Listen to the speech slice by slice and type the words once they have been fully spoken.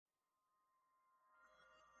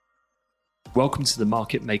Welcome to the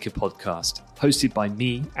Market Maker podcast, hosted by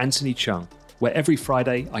me, Anthony Chung, where every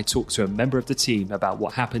Friday I talk to a member of the team about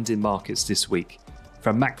what happened in markets this week.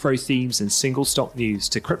 From macro themes and single stock news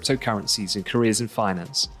to cryptocurrencies and careers in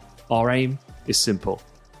finance, our aim is simple: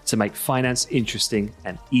 to make finance interesting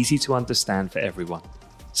and easy to understand for everyone.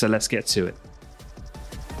 So let's get to it.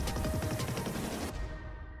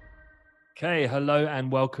 Okay, hello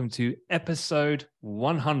and welcome to episode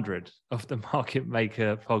 100 of the Market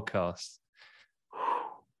Maker podcast.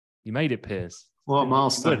 You made it, Piers. What a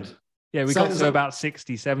milestone. Good. Yeah, we got to about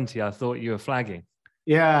 60, 70. I thought you were flagging.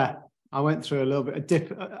 Yeah, I went through a little bit of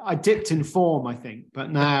dip. I dipped in form, I think,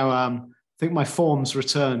 but now I think my form's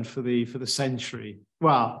returned for the century.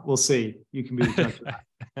 Well, we'll see. You can be the judge of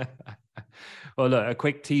that. Well, look, a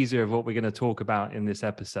quick teaser of what we're going to talk about in this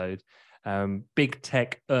episode. Big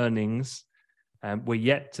tech earnings. We're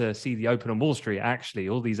yet to see the open on Wall Street, actually.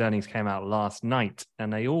 All these earnings came out last night,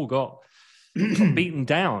 and they all got beaten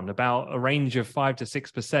down about a range of 5 to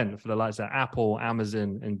 6% for the likes of Apple,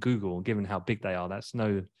 Amazon, and Google. Given how big they are, that's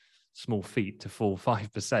no small feat to fall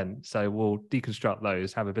 5%. So we'll deconstruct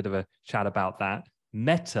those, have a bit of a chat about that.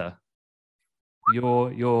 Meta,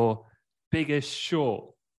 your biggest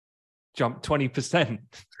short, jumped 20%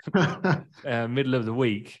 middle of the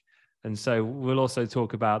week. And so we'll also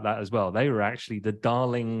talk about that as well. They were actually the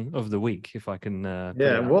darling of the week, if I can.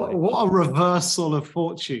 What a reversal of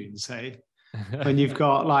fortunes, hey? When you've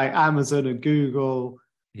got like Amazon and Google,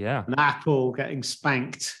 and Apple getting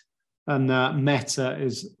spanked, and Meta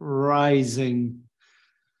is rising.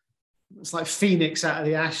 It's like Phoenix out of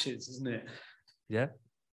the ashes, isn't it? Yeah,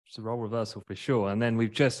 it's a role reversal for sure. And then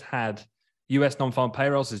we've just had US non-farm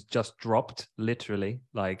payrolls has just dropped, literally,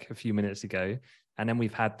 like a few minutes ago. And then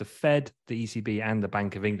we've had the Fed, the ECB, and the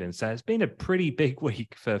Bank of England. So it's been a pretty big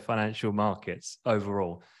week for financial markets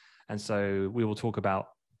overall. And so we will talk about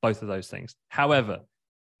both of those things. However,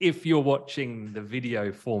 if you're watching the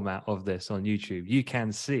video format of this on YouTube, you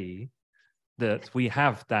can see that we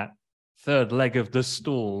have that third leg of the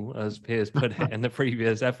stool, as Piers put it in the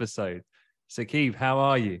previous episode. Saqib, how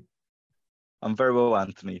are you? I'm very well,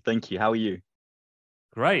 Anthony. Thank you. How are you?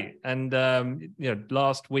 Great. And,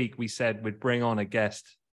 last week we said we'd bring on a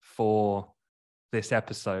guest for this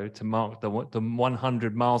episode to mark the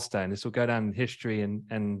 100 milestone. This will go down in history,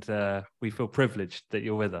 and we feel privileged that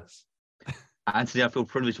you're with us. Anthony, I feel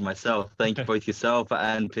privileged myself. Thank you, both yourself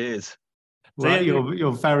and Piers. Well,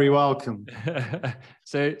 you're very welcome.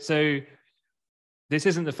 So this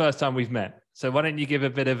isn't the first time we've met. So why don't you give a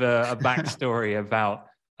bit of a backstory about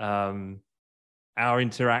our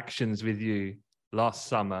interactions with you last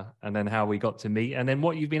summer, and then how we got to meet, and then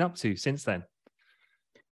what you've been up to since then?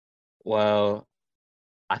 Well,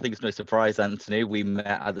 I think it's no surprise, Anthony. We met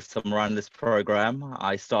at the Summer Analyst program.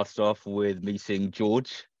 I started off with meeting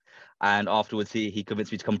George, and afterwards he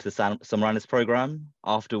convinced me to come to the Summer Analyst program.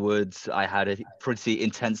 Afterwards, I had a pretty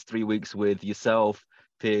intense 3 weeks with yourself,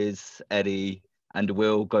 Piers, Eddie, and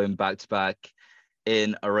Will, going back to back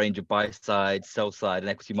in a range of buy side, sell side, and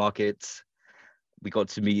equity markets. We got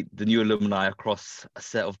to meet the new alumni across a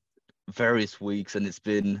set of various weeks, and it's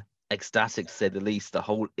been ecstatic to say the least. The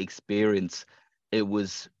whole experience, it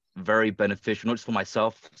was very beneficial, not just for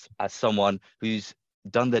myself as someone who's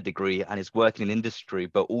done their degree and is working in industry,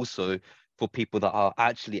 but also for people that are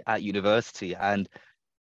actually at university. And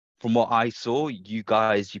from what I saw, you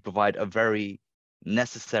provide a very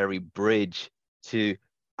necessary bridge to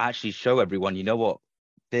actually show everyone, you know what,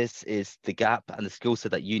 this is the gap and the skill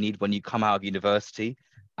set that you need when you come out of university,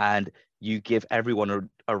 and you give everyone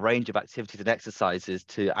a range of activities and exercises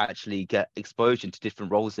to actually get exposure to different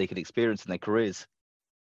roles they can experience in their careers.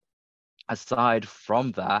 Aside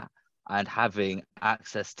from that, and having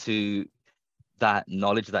access to that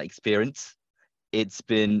knowledge, that experience, it's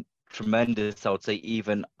been tremendous, I would say,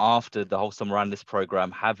 even after the whole Summer Analyst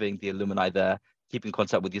program, having the alumni there, keeping in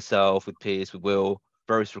contact with yourself, with Piers, with Will,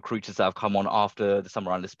 various recruiters that have come on after the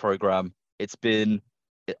Summer Analyst program.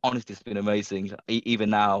 Honestly, it's been amazing. Even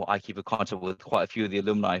now, I keep in contact with quite a few of the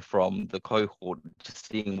alumni from the cohort, just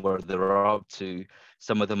seeing where they're up to.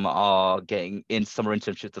 Some of them are getting in summer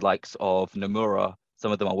internships, the likes of Nomura.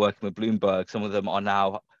 Some of them are working with Bloomberg. Some of them are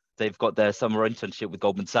now, they've got their summer internship with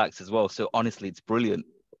Goldman Sachs as well. So honestly, it's brilliant.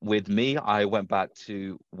 With me, I went back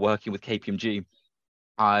to working with KPMG.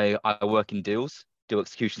 I work in deal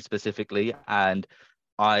execution specifically, and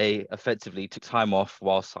I effectively took time off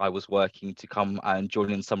whilst I was working to come and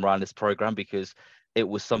join in the Summer Analyst program, because it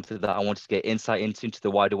was something that I wanted to get insight into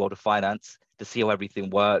the wider world of finance, to see how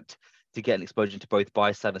everything worked, to get an exposure to both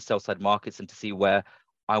buy side and sell side markets, and to see where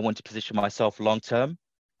I want to position myself long term.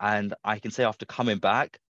 And I can say after coming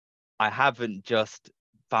back, I haven't just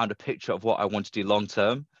found a picture of what I want to do long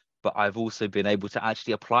term, but I've also been able to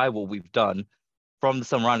actually apply what we've done from the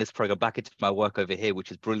Summer Analyst program back into my work over here, which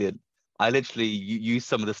is brilliant. I literally used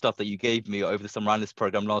some of the stuff that you gave me over the Summer Analyst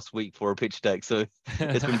program last week for a pitch deck. So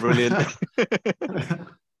it's been brilliant.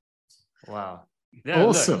 Wow. Yeah,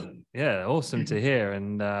 awesome. Look, yeah, awesome to hear.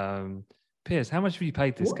 And Piers, how much have you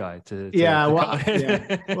paid this guy to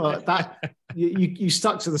well, that you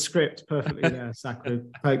stuck to the script perfectly there, Sakura.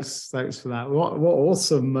 Thanks for that. What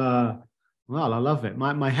awesome. Well, I love it.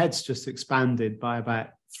 My head's just expanded by about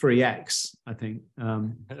 3x, I think.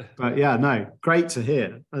 But yeah, no, great to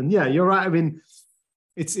hear. And yeah, you're right. I mean,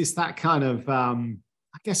 it's that kind of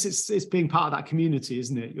I guess it's being part of that community,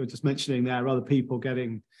 isn't it? You're just mentioning there other people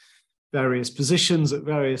getting various positions at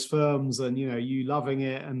various firms, and you loving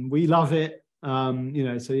it and we love it.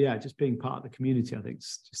 So yeah, just being part of the community, I think,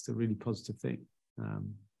 is just a really positive thing.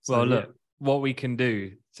 Look, what we can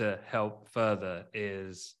do to help further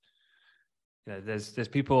is, there's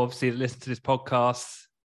people obviously that listen to this podcast,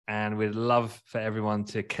 and we'd love for everyone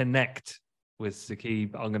to connect with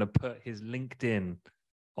Saqib. I'm going to put his LinkedIn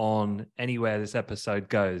on anywhere this episode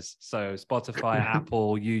goes. So Spotify,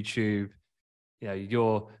 Apple, YouTube.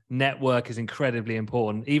 Your network is incredibly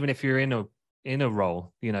important. Even if you're in a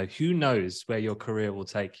role, who knows where your career will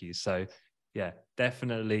take you. So yeah,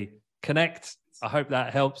 definitely connect. I hope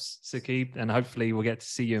that helps, Saqib, and hopefully we'll get to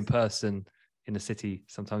see you in person in the city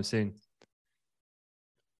sometime soon.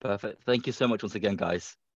 Perfect. Thank you so much once again,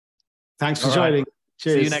 guys. Thanks for joining.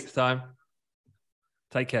 Cheers. See you next time.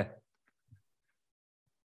 Take care.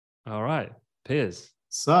 All right, Piers.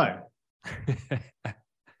 So,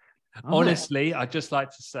 honestly, I'd just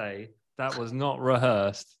like to say that was not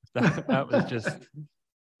rehearsed. That was just,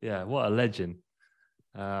 what a legend.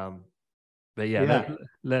 But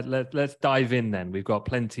let's dive in then. We've got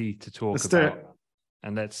plenty to talk about,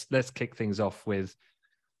 and let's kick things off with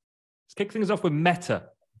Meta.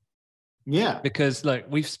 Yeah, because look,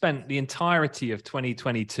 we've spent the entirety of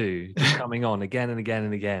 2022 just coming on again and again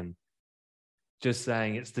and again, just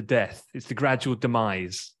saying it's the gradual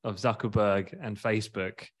demise of Zuckerberg and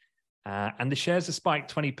Facebook, and the shares have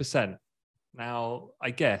spiked 20%. Now,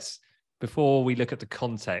 I guess before we look at the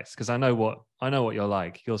context, because I know what you're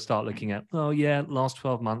like, you'll start looking at, last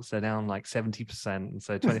 12 months they're down like 70%, and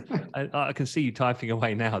so 20. I can see you typing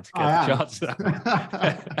away now to get the charts.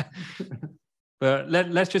 But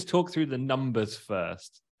let's just talk through the numbers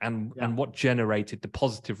first and what generated the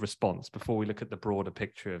positive response before we look at the broader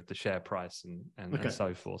picture of the share price and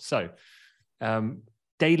so forth. So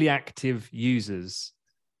daily active users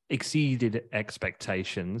exceeded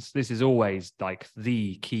expectations. This is always like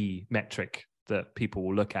the key metric that people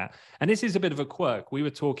will look at. And this is a bit of a quirk. We were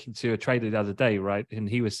talking to a trader the other day, right? And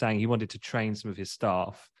he was saying he wanted to train some of his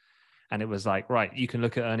staff. And it was like, right, you can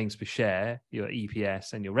look at earnings per share, your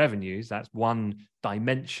EPS and your revenues. That's one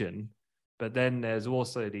dimension. But then there's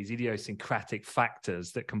also these idiosyncratic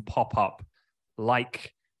factors that can pop up,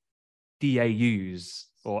 like DAUs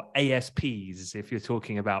or ASPs, if you're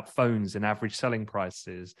talking about phones and average selling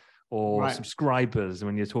prices, or subscribers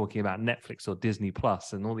when you're talking about Netflix or Disney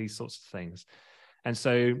Plus and all these sorts of things. And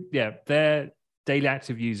so, their daily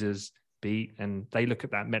active users beat, and they look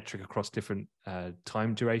at that metric across different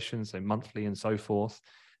time durations, so monthly and so forth.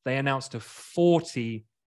 They announced a $40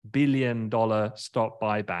 billion stock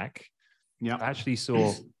buyback. I actually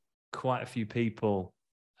saw quite a few people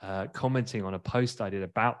commenting on a post I did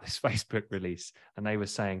about this Facebook release, and they were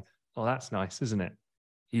saying, "Oh, that's nice, isn't it?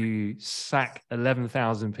 You sack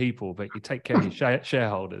 11,000 people, but you take care of your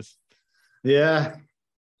shareholders." Yeah,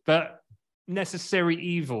 but necessary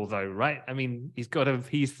evil, though, right? I mean, he's got to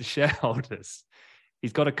appease the shareholders.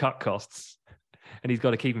 He's got to cut costs, and he's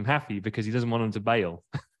got to keep them happy because he doesn't want them to bail.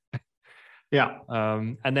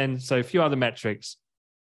 And then, so a few other metrics: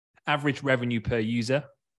 average revenue per user.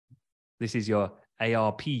 This is your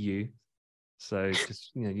ARPU. So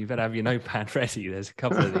just, you better have your notepad ready. There's a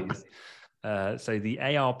couple of these. So the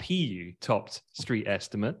ARPU topped street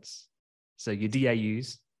estimates. So your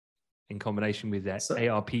DAUs in combination with that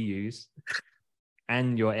ARPUs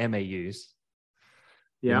and your MAUs,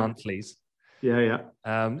 your monthlies.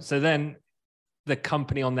 So then the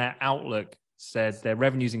company on their outlook said their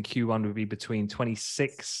revenues in Q1 would be between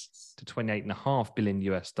 26 to 28.5 billion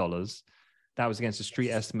US dollars. That was against a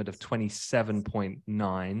street estimate of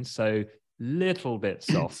 27.9. So little bit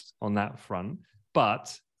soft on that front.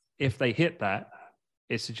 But if they hit that,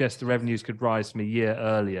 it suggests the revenues could rise from a year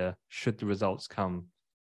earlier should the results come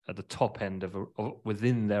at the top end of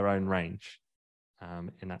within their own range,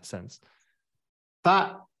 in that sense.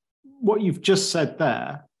 That, what you've just said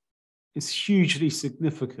there, is hugely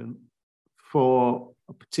significant for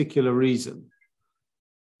a particular reason.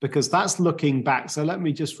 because that's looking back. So let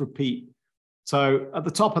me just repeat. So at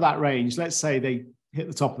the top of that range, let's say they hit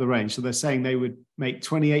the top of the range. So they're saying they would make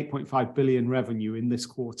 28.5 billion revenue in this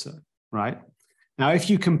quarter, right? Now, if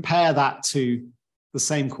you compare that to the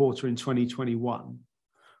same quarter in 2021,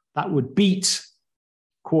 that would beat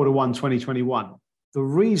quarter one 2021. The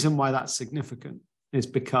reason why that's significant is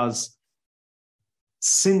because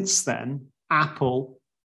since then, Apple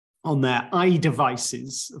on their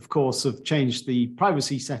iDevices, of course, have changed the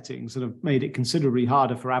privacy settings and have made it considerably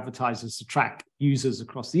harder for advertisers to track users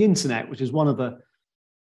across the internet, which is one of the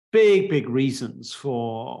big reasons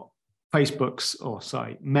for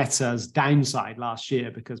Meta's downside last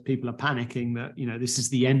year, because people are panicking that, this is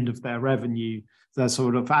the end of their revenue, their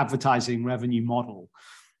sort of advertising revenue model.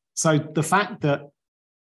 So the fact that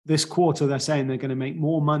this quarter they're saying they're going to make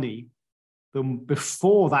more money than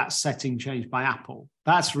before that setting changed by Apple,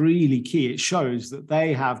 that's really key. It shows that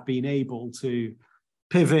they have been able to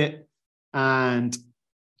pivot and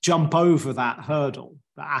jump over that hurdle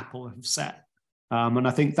that Apple have set. And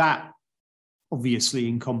I think that obviously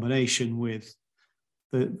in combination with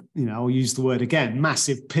I'll use the word again,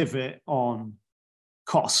 massive pivot on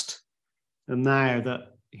cost. And now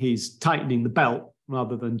that he's tightening the belt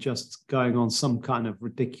rather than just going on some kind of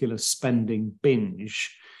ridiculous spending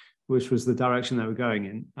binge, which was the direction they were going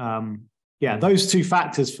in. Those two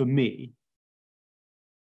factors for me,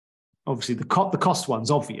 obviously the cost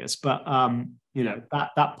one's obvious, but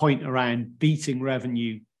that point around beating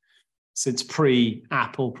revenue since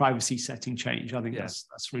pre-Apple privacy setting change, I think that's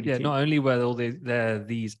really key. Not only were there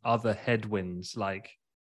these other headwinds, like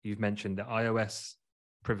you've mentioned, the iOS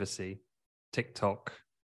privacy, TikTok,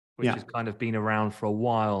 which has kind of been around for a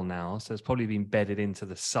while now. So it's probably been bedded into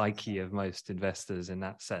the psyche of most investors in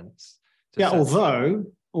that sense.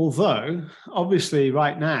 Although obviously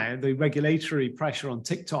right now the regulatory pressure on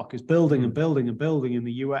TikTok is building and building and building in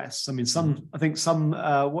the US. I mean, I think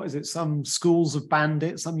some schools have banned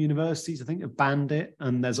it, some universities I think have banned it,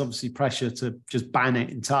 and there's obviously pressure to just ban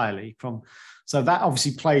it entirely so that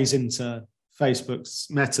obviously plays into Facebook's,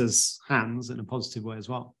 Meta's hands in a positive way as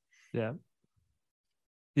well. Yeah.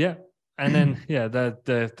 And then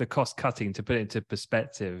the cost cutting, to put it into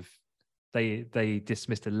perspective, they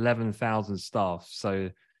dismissed 11,000 staff. So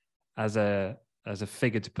as a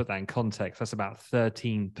figure to put that in context, that's about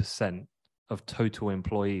 13% of total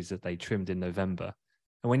employees that they trimmed in November.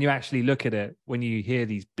 And when you actually look at it, when you hear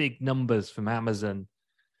these big numbers from Amazon,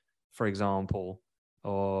 for example,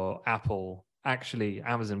 or Apple, actually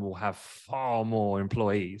Amazon will have far more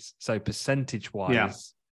employees. So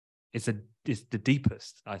percentage-wise, it's the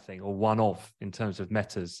deepest, I think, or one of, in terms of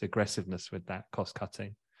Meta's aggressiveness with that cost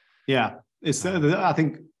cutting. Yeah, I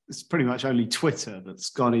think it's pretty much only Twitter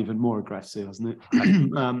that's gone even more aggressive, hasn't it?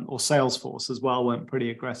 Or Salesforce as well went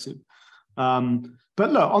pretty aggressive. But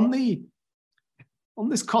look, on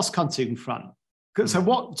this cost cutting front, so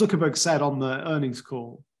what Zuckerberg said on the earnings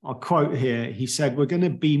call, I'll quote here, he said, "We're going to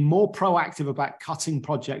be more proactive about cutting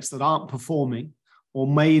projects that aren't performing or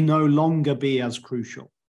may no longer be as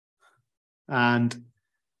crucial." And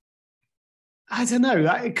I don't know,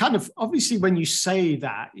 it kind of, obviously when you say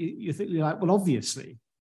that, you're like, well, obviously,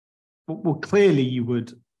 well, clearly you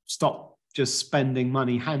would stop just spending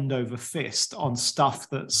money hand over fist on stuff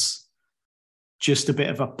that's just a bit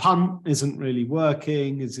of a punt, isn't really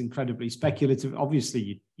working, is incredibly speculative.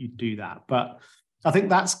 Obviously you'd do that. But I think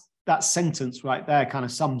that sentence right there kind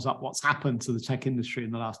of sums up what's happened to the tech industry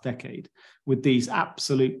in the last decade with these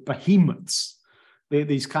absolute behemoths,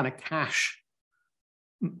 these kind of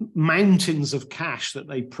mountains of cash that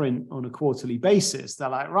they print on a quarterly basis. They're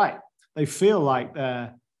like, right, they feel like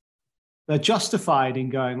they're justified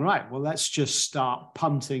in going, right, well, let's just start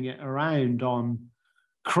punting it around on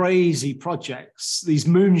crazy projects, these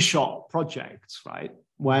moonshot projects, right?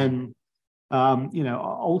 When,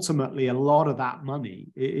 ultimately a lot of that money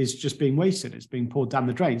is just being wasted. It's being poured down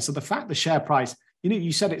the drain. So the fact the share price,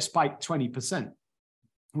 you said it spiked 20%,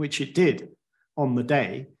 which it did on the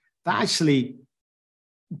day. That actually,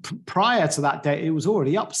 prior to that day, it was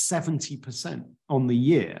already up 70% on the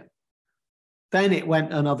year. Then it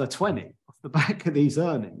went another 20 off the back of these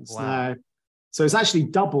earnings. Wow. So it's actually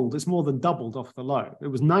doubled. It's more than doubled off the low. It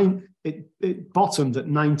was it bottomed at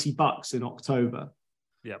 $90 in October.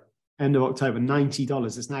 Yep. End of October,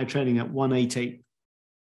 $90. It's now trading at $188.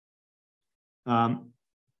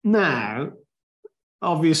 Now,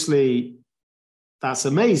 obviously, that's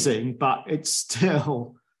amazing, but it's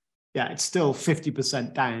still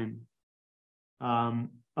 50% down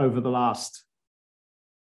over the last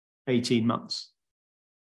 18 months.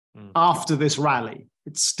 After this rally,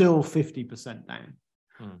 it's still 50% down.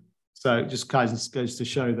 So it just goes to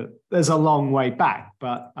show that there's a long way back.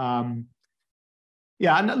 But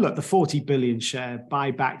yeah, and look, the 40 billion share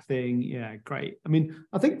buyback thing, yeah, great. I mean,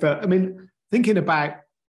 thinking about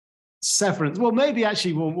severance, well, maybe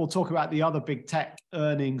actually we'll talk about the other big tech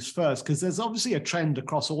earnings first, because there's obviously a trend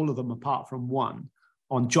across all of them apart from one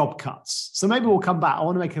on job cuts. So maybe we'll come back. I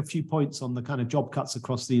want to make a few points on the kind of job cuts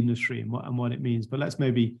across the industry and what it means, but let's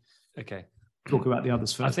maybe talk about the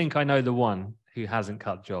others first. I think I know the one who hasn't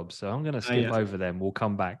cut jobs, so I'm going to skip over them. We'll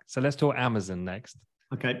come back. So let's talk Amazon next.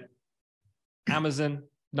 Okay. Amazon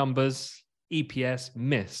numbers, EPS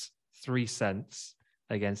miss 3 cents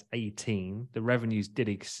against 18. The revenues did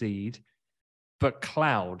exceed, but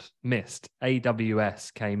cloud missed.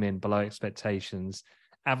 AWS came in below expectations.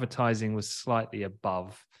 Advertising was slightly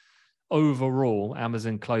above. Overall,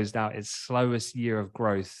 Amazon closed out its slowest year of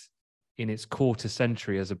growth in its quarter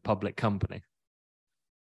century as a public company.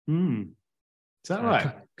 Is that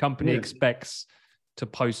right? Company expects to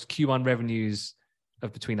post Q1 revenues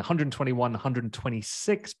of between 121 and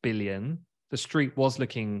 126 billion. The street was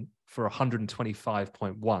looking for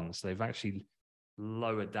 125.1. So they've actually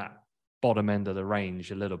lowered that bottom end of the range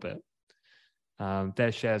a little bit.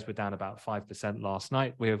 Their shares were down about 5% last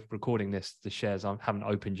night. We're recording this. The shares haven't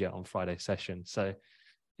opened yet on Friday session. So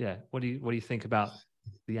yeah, what do you think about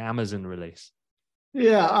the Amazon release?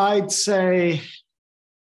 Yeah, I'd say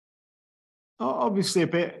obviously a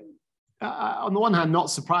bit, on the one hand, not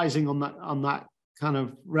surprising on that kind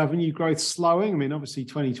of revenue growth slowing. I mean, obviously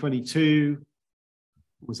 2022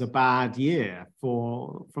 was a bad year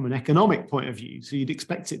from an economic point of view. So you'd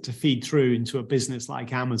expect it to feed through into a business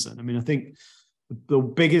like Amazon. I mean, I think the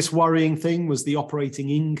biggest worrying thing was the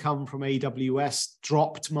operating income from AWS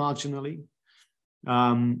dropped marginally.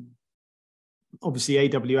 Obviously,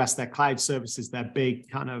 AWS, their cloud services, their big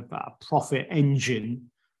kind of profit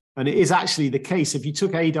engine. And it is actually the case. If you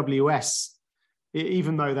took AWS,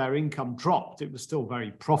 even though their income dropped, it was still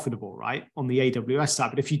very profitable, right, on the AWS side.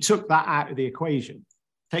 But if you took that out of the equation,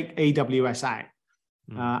 take AWS out,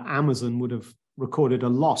 Amazon would have recorded a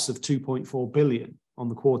loss of 2.4 billion on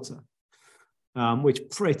the quarter, which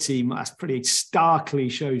pretty starkly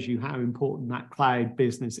shows you how important that cloud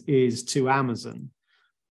business is to Amazon.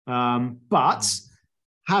 But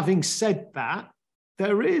having said that,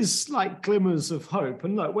 there is like glimmers of hope.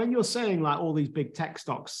 And look, when you're saying like all these big tech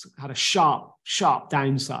stocks had a sharp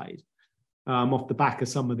downside off the back of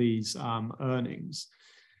some of these earnings,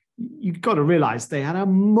 you've got to realize they had a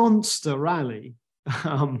monster rally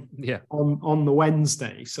on the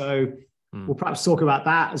Wednesday. So we'll perhaps talk about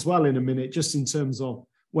that as well in a minute, just in terms of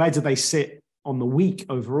where do they sit on the week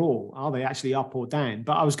overall? Are they actually up or down?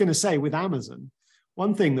 But I was going to say with Amazon,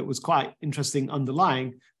 one thing that was quite interesting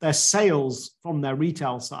underlying, their sales from their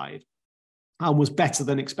retail side was better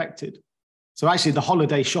than expected. So actually the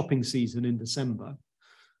holiday shopping season in December,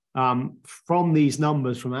 from these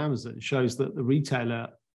numbers from Amazon, shows that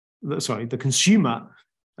the consumer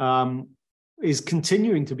is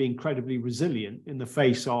continuing to be incredibly resilient in the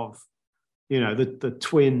face of, the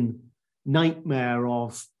twin nightmare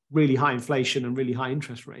of really high inflation and really high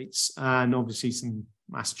interest rates, and obviously some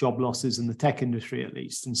mass job losses in the tech industry, at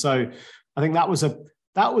least. And so I think that was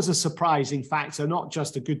a surprising factor, not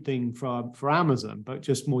just a good thing for Amazon, but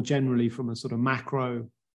just more generally from a sort of macro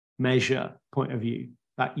measure point of view,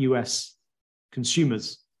 that US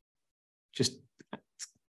consumers just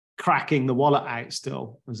cracking the wallet out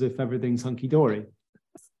still as if everything's hunky-dory.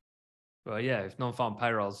 Well, yeah, if non-farm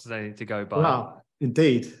payrolls, they need to go by. Well,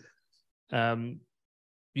 indeed.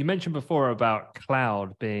 You mentioned before about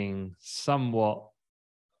cloud being somewhat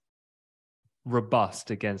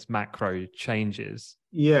robust against macro changes.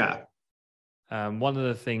 Yeah. One of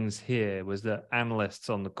the things here was that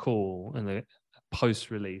analysts on the call and the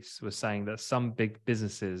post-release were saying that some big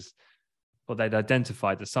businesses, or they'd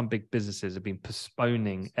identified that some big businesses have been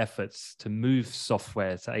postponing efforts to move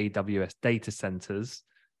software to AWS data centers,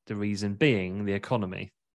 the reason being the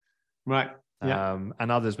economy. Right. Yeah.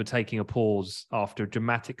 And others were taking a pause after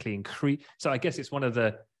dramatically increase. So I guess it's one of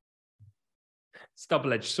the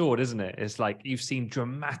double-edged sword, isn't it? It's like you've seen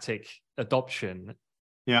dramatic adoption.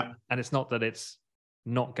 Yeah. And it's not that it's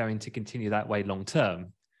not going to continue that way long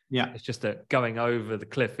term. Yeah. It's just that going over the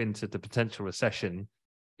cliff into the potential recession,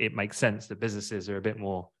 it makes sense that businesses are a bit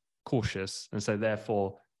more cautious. And so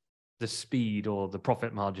therefore the speed or the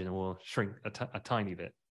profit margin will shrink a tiny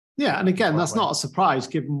bit. Yeah. And again, that's not a surprise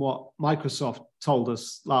given what Microsoft told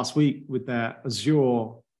us last week with their Azure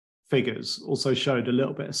figures also showed a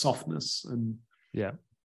little bit of softness. And yeah,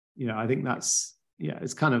 I think it's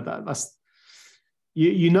kind of that's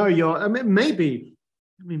maybe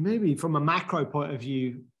from a macro point of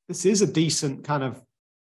view, this is a decent kind of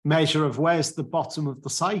measure of where's the bottom of the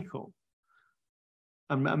cycle.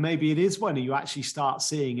 And maybe it is when you actually start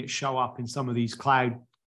seeing it show up in some of these cloud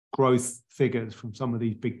growth figures from some of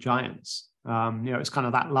these big giants. It's kind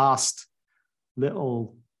of that last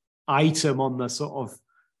little item on the sort of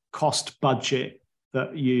cost budget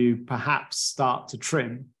that you perhaps start to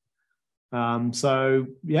trim. So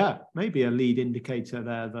yeah, maybe a lead indicator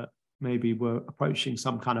there that maybe we're approaching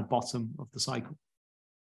some kind of bottom of the cycle.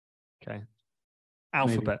 Okay.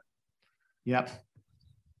 Alphabet. Maybe. Yep.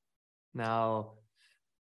 Now,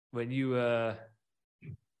 when you were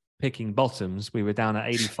picking bottoms, we were down at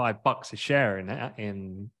 $85 a share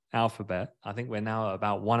in Alphabet. I think we're now at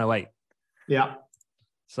about 108. Yeah.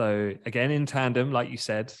 So again, in tandem, like you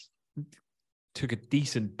said, took a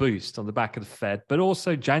decent boost on the back of the Fed, but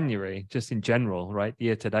also January, just in general, right?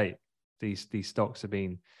 Year to date, these stocks have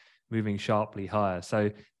been moving sharply higher.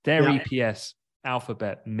 So their EPS,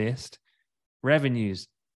 Alphabet, missed. Revenues,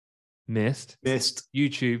 missed.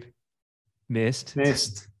 YouTube,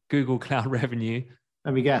 missed. Google Cloud revenue.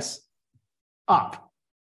 Let me guess. Up.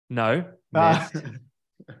 No. Missed.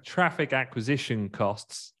 Traffic acquisition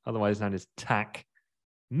costs, otherwise known as TAC,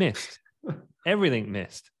 missed. Everything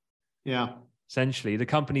missed. Yeah. Essentially, the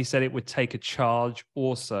company said it would take a charge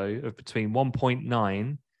also of between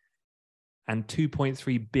 1.9 and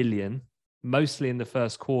 2.3 billion, mostly in the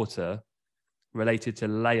first quarter, related to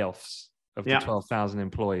layoffs of the 12,000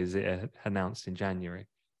 employees it announced in January.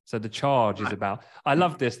 So the charge is about, I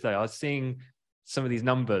love this though. I was seeing some of these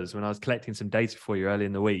numbers when I was collecting some data for you early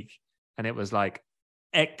in the week, and it was like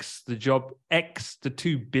X the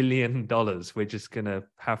 $2 billion we're just going to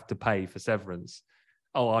have to pay for severance.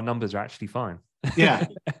 Oh, our numbers are actually fine. Yeah.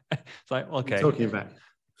 It's like, okay. Talking about.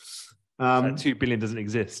 So 2 billion doesn't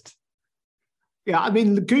exist. Yeah, I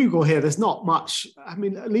mean, Google here, there's not much. I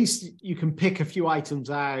mean, at least you can pick a few items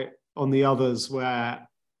out on the others where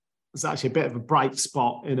there's actually a bit of a bright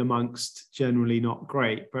spot in amongst generally not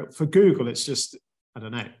great. But for Google, it's just, I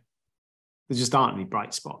don't know. There just aren't any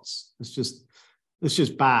bright spots. It's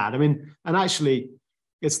just bad. I mean, and actually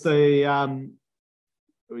it's the,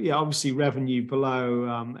 obviously revenue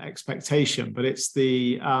below expectation, but it's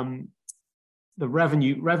the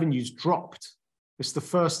revenues dropped. It's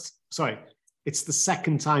the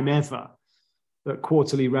second time ever that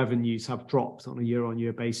quarterly revenues have dropped on a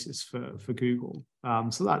year-on-year basis for Google.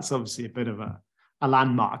 So that's obviously a bit of a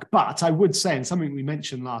landmark. But I would say, and something we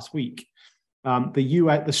mentioned last week,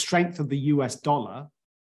 the strength of the US dollar,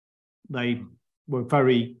 they were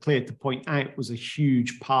very clear to point out, was a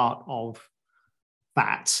huge part of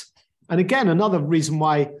that. And again, another reason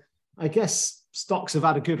why I guess stocks have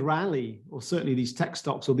had a good rally, or certainly these tech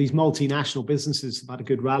stocks or these multinational businesses have had a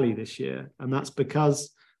good rally this year. And that's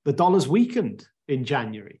because the dollar's weakened in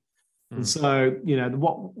January. And so,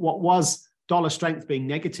 what was dollar strength being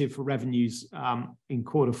negative for revenues in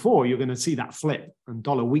quarter four, you're going to see that flip, and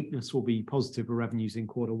dollar weakness will be positive for revenues in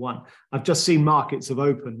quarter one. I've just seen markets have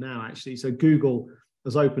opened now, actually. So Google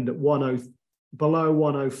has opened at below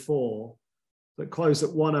 104, but closed at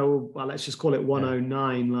 10, well, let's just call it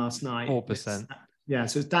 109 last night. 4%.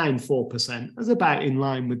 So it's down 4%. That's about in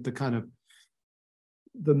line with the kind of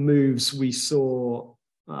the moves we saw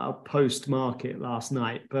post-market last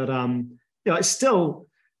night. But it's still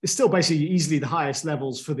basically easily the highest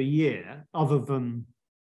levels for the year, other than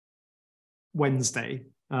Wednesday.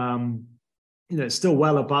 It's still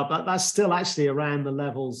well above, but that's still actually around the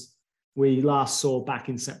levels we last saw back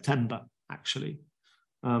in September, actually.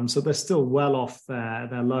 So they're still well off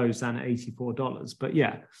their lows down at $84. But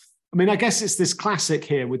yeah, I mean, I guess it's this classic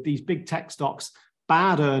here with these big tech stocks,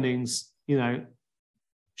 bad earnings,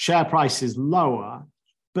 share prices lower,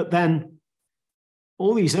 but then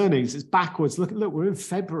all these earnings is backwards. Look, we're in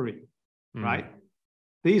February, right?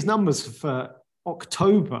 These numbers for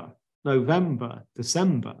October, November,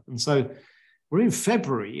 December. And so we're in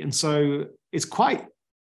February. And so it's quite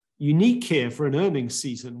unique here for an earnings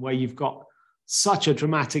season where you've got such a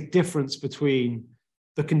dramatic difference between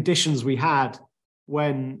the conditions we had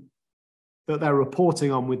when that they're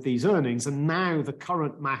reporting on with these earnings and now the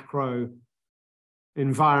current macro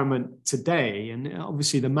environment today. And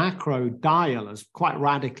obviously the macro dial has quite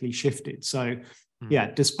radically shifted. So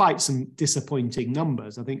yeah, despite some disappointing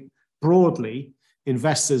numbers, I think broadly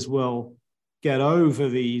investors will get over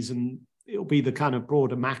these, and it'll be the kind of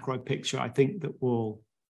broader macro picture, I think, that will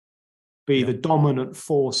be the dominant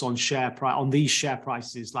force on these share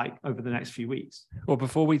prices, like over the next few weeks. Well,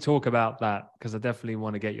 before we talk about that, because I definitely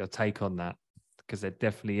want to get your take on that, because there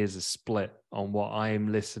definitely is a split on what I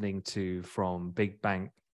am listening to from big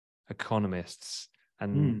bank economists,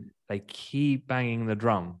 and they keep banging the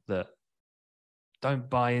drum that don't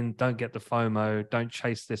buy in, don't get the FOMO, don't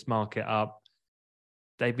chase this market up.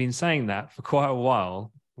 They've been saying that for quite a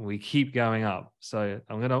while. We keep going up. So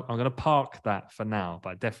I'm gonna park that for now, but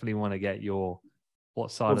I definitely want to get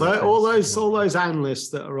what side of all those analysts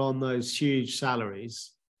that are on those huge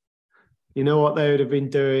salaries, you know what they would have been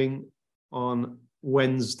doing on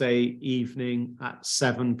Wednesday evening at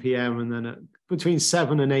 7 p.m. and then between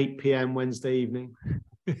 7 and 8 p.m. Wednesday evening.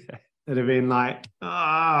 They'd have been like,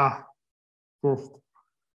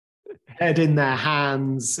 head in their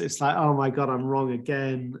hands. It's like, oh my God, I'm wrong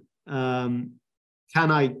again. Can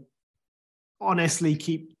I honestly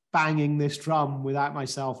keep banging this drum without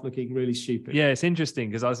myself looking really stupid? Yeah, it's interesting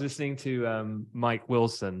because I was listening to Mike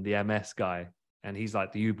Wilson, the MS guy, and he's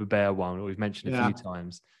like the Uber Bear one that we've mentioned a few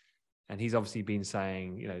times. And he's obviously been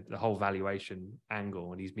saying, the whole valuation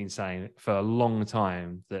angle, and he's been saying for a long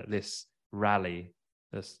time that this rally,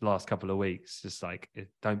 this last couple of weeks, just like,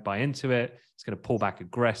 don't buy into it. It's going to pull back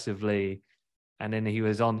aggressively. And then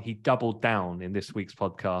he doubled down in this week's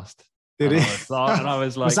podcast. Did he? And I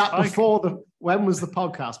was like, was that when was the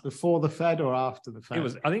podcast? Before the Fed or after the Fed?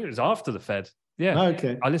 I think it was after the Fed. Yeah.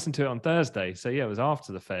 Okay. I listened to it on Thursday. So yeah, it was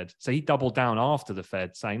after the Fed. So he doubled down after the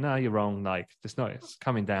Fed saying, no, you're wrong. Like, it's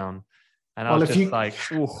coming down. And I was just like,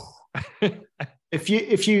 if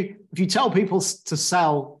you tell people to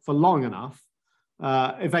sell for long enough,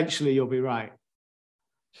 eventually you'll be right.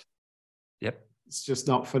 Yep. It's just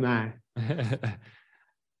not for now.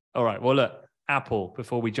 All right. Well, look, Apple,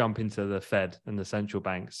 before we jump into the Fed and the central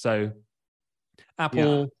banks. So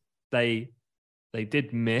Apple, they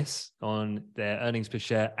did miss on their earnings per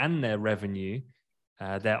share and their revenue.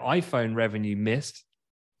 Their iPhone revenue missed.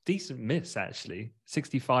 Decent miss, actually.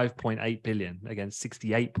 65.8 billion against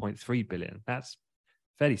 68.3 billion. That's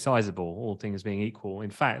fairly sizable, all things being equal. In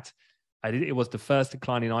fact, it was the first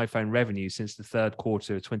decline in iPhone revenue since the third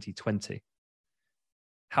quarter of 2020.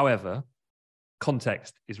 However,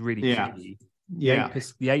 context is really key. Yeah.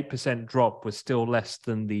 The 8% drop was still less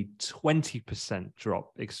than the 20%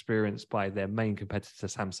 drop experienced by their main competitor,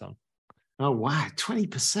 Samsung. Oh, wow. 20%.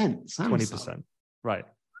 Samsung. 20%. Right.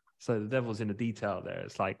 So the devil's in the detail there.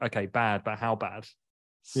 It's like, okay, bad, but how bad?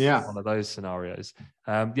 Yeah. One of those scenarios.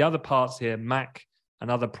 The other parts here, Mac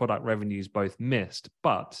and other product revenues both missed.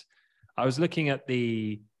 But I was looking at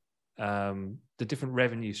the different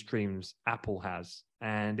revenue streams Apple has.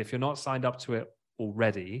 And if you're not signed up to it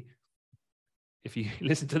already, if you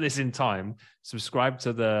listen to this in time, subscribe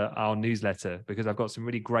to our newsletter, because I've got some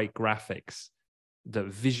really great graphics that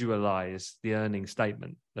visualize the earnings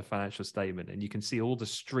statement, the financial statement, and you can see all the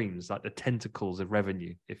streams, like the tentacles of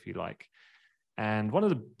revenue, if you like. And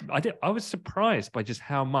I was surprised by just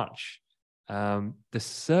how much the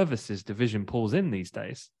services division pulls in these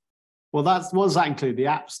days. Well, what does that include? The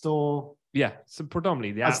App Store? Yeah, so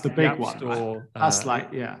predominantly that's the big App one. Store.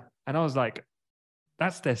 Right? And I was like,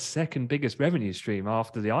 that's their second biggest revenue stream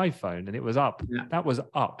after the iPhone, and it was up. Yeah. That was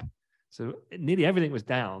up. So nearly everything was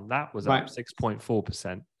down. That was right. up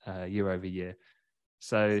 6.4% year over year.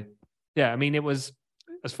 So yeah, I mean, it was,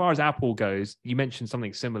 as far as Apple goes, you mentioned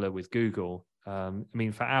something similar with Google. I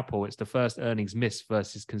mean, for Apple, it's the first earnings miss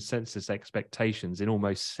versus consensus expectations in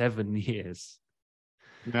almost 7 years.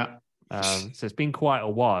 Yeah. So it's been quite a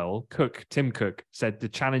while. Tim Cook said the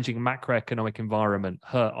challenging macroeconomic environment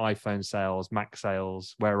hurt iPhone sales, Mac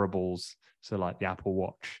sales, wearables, so like the Apple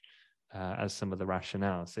Watch, as some of the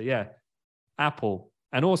rationale. So yeah, Apple,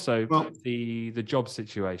 and also the job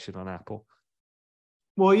situation on Apple.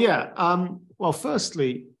 Well, yeah.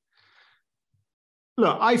 Firstly,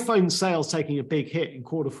 look, iPhone sales taking a big hit in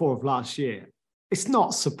Q4 of last year. It's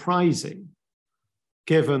not surprising,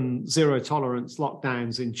 given zero tolerance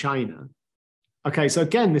lockdowns in China. Okay, so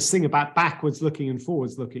again, this thing about backwards looking and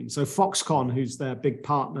forwards looking. So Foxconn, who's their big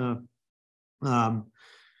partner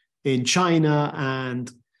in China,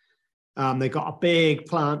 and they got a big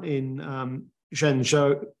plant in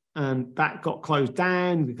Zhengzhou, and that got closed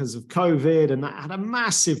down because of COVID, and that had a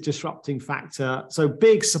massive disrupting factor. So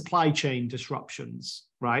big supply chain disruptions,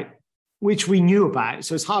 right? Which we knew about.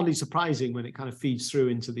 So it's hardly surprising when it kind of feeds through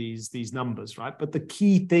into these numbers, right? But the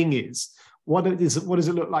key thing is, what does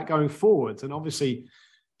it look like going forward? And obviously,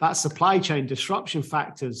 that supply chain disruption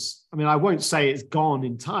factors, I mean, I won't say it's gone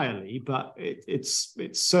entirely, but it's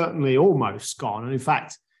certainly almost gone. And in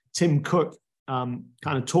fact, Tim Cook kind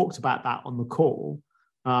of talked about that on the call.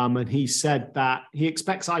 And he said that he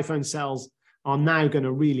expects iPhone sales are now going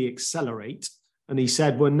to really accelerate. And he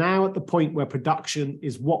said, we're now at the point where production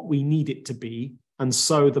is what we need it to be. And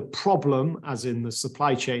so the problem, as in the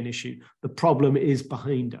supply chain issue, the problem is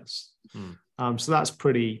behind us. So that's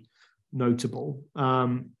pretty notable.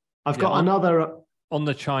 I've got another on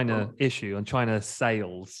the China issue, on China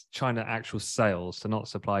sales, China actual sales, so not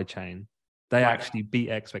supply chain, they actually beat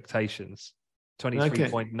expectations.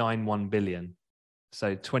 23.91 billion.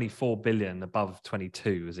 So 24 billion above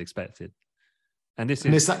 22 was expected. And this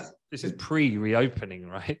is pre-reopening,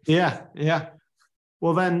 right? Yeah, yeah.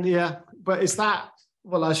 Well then, yeah. But is that,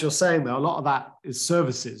 well, as you're saying though, a lot of that is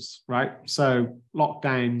services, right? So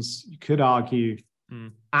lockdowns, you could argue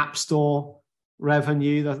App Store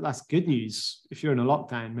revenue, that's good news. If you're in a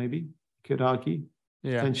lockdown, maybe you could argue,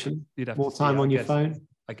 potentially. You'd have more time on your phone.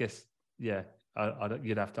 I guess, yeah.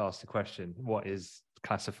 You'd have to ask the question, what is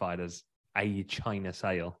classified as a China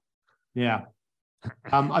sale? Yeah.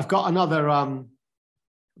 I've got another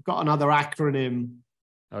acronym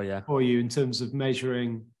for you in terms of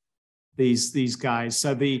measuring these guys.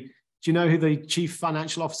 So do you know who the chief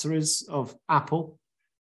financial officer is of Apple?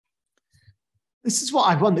 This is what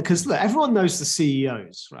I wonder, because look, everyone knows the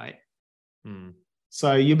CEOs, right?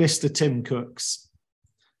 So you Mr. Tim Cooks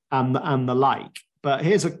and the like. But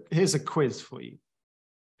here's a quiz for you.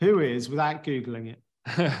 Who is, without Googling it,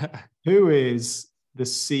 who is the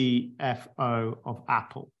CFO of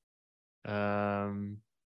Apple? I'm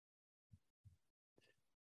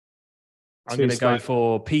going to go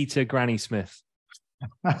for Peter Granny Smith.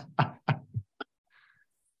 Is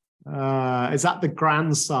that the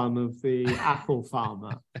grandson of the apple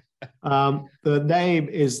farmer? The name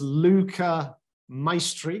is Luca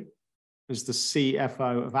Maestri, who's the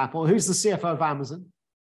CFO of Apple. Who's the CFO of Amazon?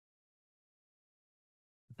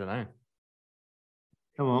 I don't know.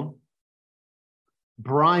 Come on.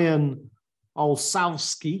 Brian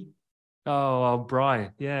Olsavsky. Oh,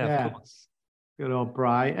 Brian. Yeah, of course. Good old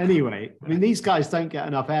Brian. Anyway, I mean, these guys don't get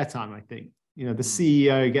enough airtime, I think. You know, the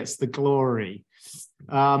CEO gets the glory.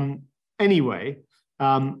 Anyway,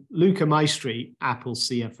 Luca Maestri, Apple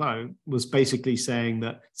CFO, was basically saying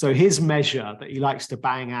that, so his measure that he likes to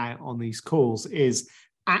bang out on these calls is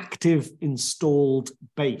active installed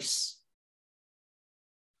base,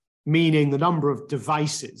 meaning the number of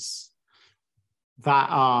devices that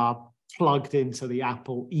are plugged into the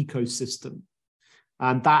Apple ecosystem.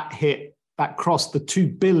 And that crossed the 2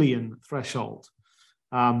 billion threshold.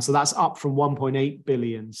 So that's up from 1.8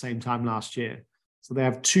 billion same time last year. So they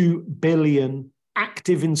have 2 billion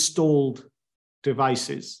active installed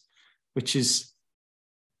devices, which is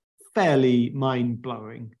fairly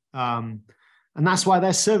mind-blowing. And that's why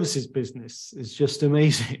their services business is just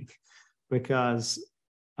amazing, because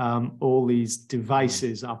all these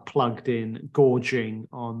devices are plugged in, gorging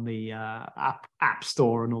on the app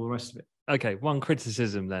store and all the rest of it. Okay, one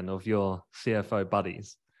criticism then of your CFO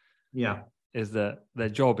buddies is that their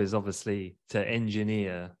job is obviously to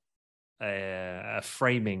engineer a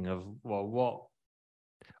framing of, well, what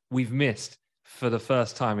we've missed for the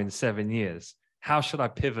first time in 7 years. How should I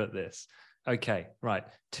pivot this? Okay, right.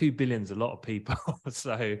 2 billion is a lot of people.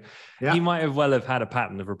 So he might have well have had a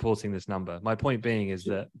pattern of reporting this number. My point being is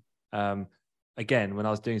that, again, when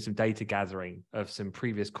I was doing some data gathering of some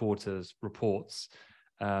previous quarters reports,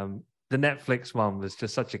 the Netflix one was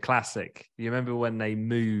just such a classic. You remember when they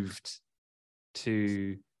moved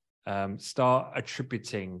to start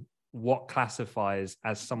attributing what classifies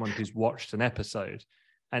as someone who's watched an episode,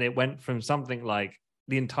 and it went from something like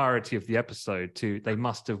the entirety of the episode to they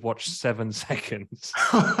must have watched 7 seconds.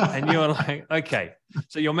 And you're like, okay,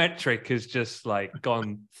 so your metric has just like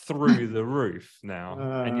gone through the roof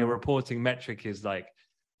now, and your reporting metric is like,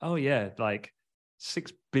 oh yeah, like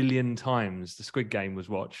 6 billion times the Squid Game was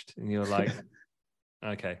watched, and you're like,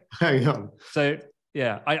 okay. Hang on. So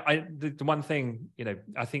yeah, the one thing, you know,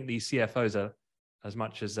 I think these CFOs are, as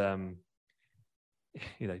much as you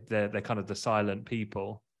know, they're kind of the silent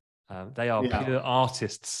people. They are pure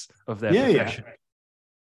artists of their profession. Yeah.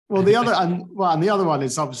 Well, the other one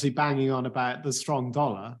is obviously banging on about the strong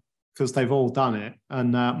dollar, because they've all done it,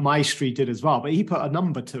 and Maestri did as well. But he put a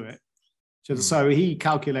number to it. So he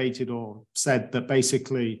calculated or said that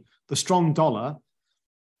basically the strong dollar,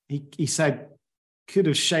 he said, could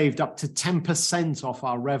have shaved up to 10% off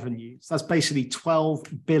our revenue. So that's basically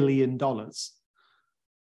 $12 billion.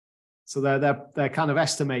 So they're kind of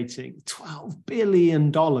estimating $12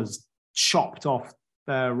 billion chopped off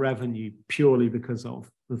their revenue purely because of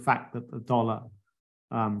the fact that the dollar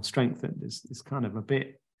strengthened. Is kind of a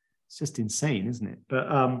bit, it's just insane, isn't it?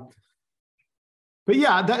 But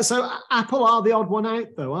yeah, so Apple are the odd one out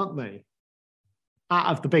though, aren't they? Out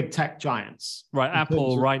of the big tech giants. Right,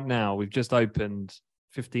 Apple right now, we've just opened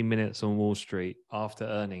 15 minutes on Wall Street after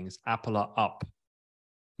earnings. Apple are up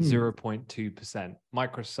 0.2%.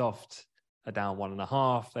 Microsoft are down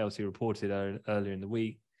 1.5%. They obviously reported earlier in the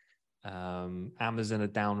week. Amazon are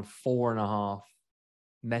down 4.5%.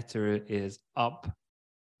 Meta is up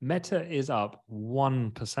Meta is up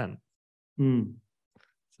 1%. So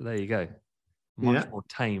there you go. Much more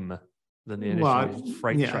tame than the initial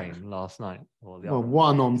freight train last night. Or the other.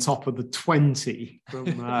 One on top of the 20 from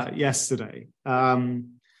yesterday.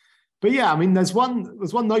 But yeah, I mean, there's one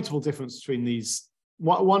notable difference between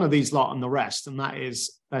one of these lot and the rest, and that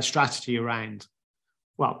is their strategy around,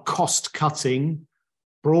 cost cutting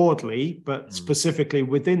broadly, but specifically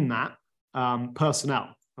within that,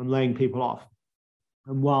 personnel and laying people off.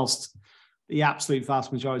 And whilst the absolute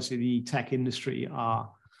vast majority of the tech industry are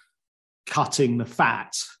cutting the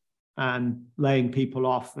fat and laying people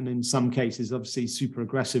off, and in some cases, obviously, super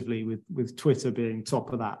aggressively, with Twitter being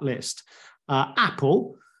top of that list,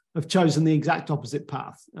 Apple have chosen the exact opposite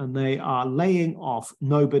path, and they are laying off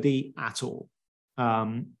nobody at all.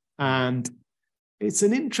 And it's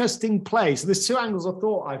an interesting play. So there's two angles of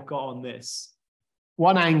thought I've got on this.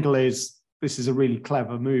 One angle is this is a really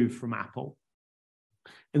clever move from Apple.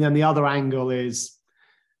 And then the other angle is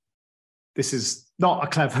this is not a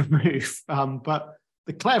clever move. But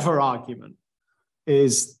the clever argument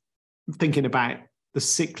is thinking about the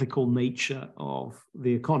cyclical nature of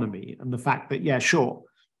the economy and the fact that,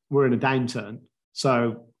 we're in a downturn.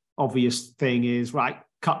 So obvious thing is,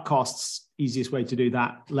 cut costs, easiest way to do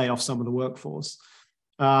that, lay off some of the workforce.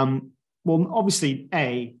 Well, obviously,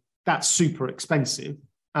 that's super expensive,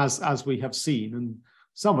 as we have seen. And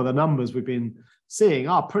some of the numbers we've been seeing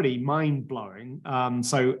are pretty mind-blowing.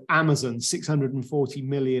 So Amazon, 640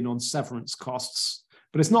 million on severance costs.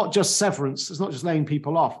 But it's not just severance. It's not just laying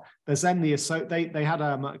people off. There's then they had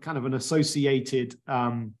a kind of an associated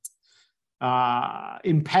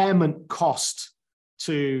impairment cost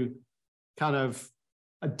to kind of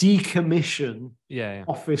a decommission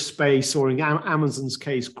office space, or in Amazon's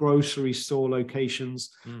case, grocery store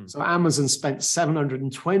locations. So Amazon spent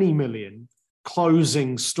 720 million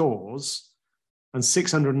closing stores and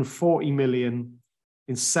 640 million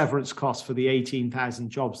in severance costs for the 18,000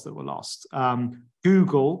 jobs that were lost.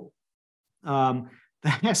 Google,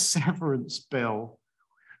 their severance bill,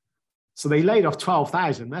 so they laid off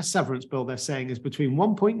 12,000. Their severance bill, they're saying, is between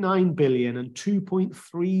 1.9 billion and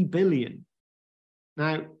 2.3 billion.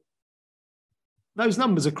 Now, those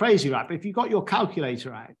numbers are crazy, right? But if you've got your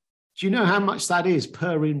calculator out, do you know how much that is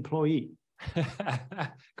per employee?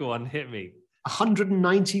 Go on, hit me.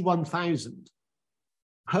 191,000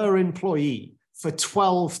 per employee for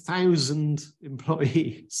 12,000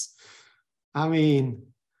 employees. I mean,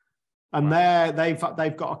 and they've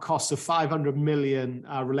got a cost of 500 million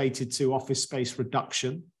related to office space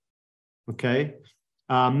reduction. Okay.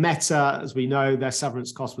 Meta, as we know, their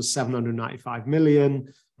severance cost was 795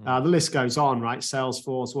 million. The list goes on, right?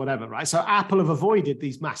 Salesforce, whatever, right? So Apple have avoided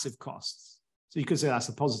these massive costs. So you could say that's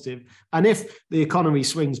a positive. And if the economy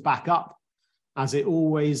swings back up, as it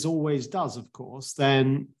always does, of course,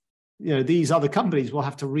 then these other companies will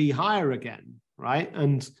have to rehire again, right?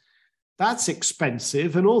 And that's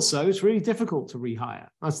expensive, and also it's really difficult to rehire.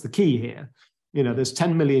 That's the key here. There's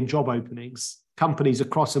 10 million job openings. Companies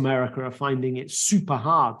across America are finding it super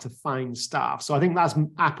hard to find staff. So I think that's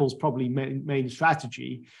Apple's probably main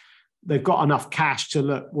strategy. They've got enough cash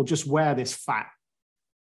to we'll just wear this fat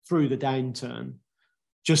through the downturn,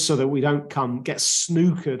 just so that we don't get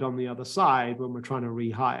snookered on the other side when we're trying to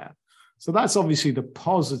rehire. So that's obviously the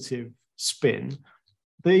positive spin.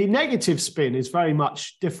 The negative spin is very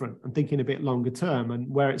much different and thinking a bit longer term, and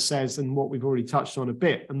where it says, and what we've already touched on a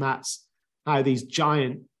bit, and that's how these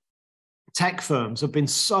giant tech firms have been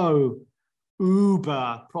so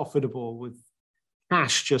uber profitable with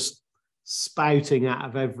cash just spouting out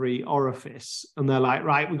of every orifice. And they're like,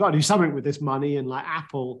 right, we've got to do something with this money. And like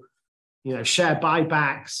Apple, share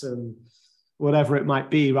buybacks and whatever it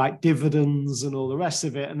might be, right? Dividends and all the rest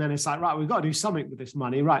of it. And then it's like, right, we've got to do something with this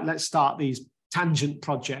money, right? Let's start these tangent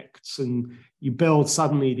projects. And you build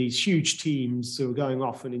suddenly these huge teams who are going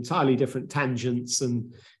off in entirely different tangents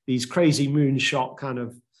and these crazy moonshot kind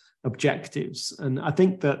of objectives. And I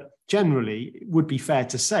think that generally it would be fair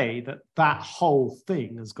to say that that whole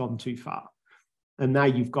thing has gone too far. And now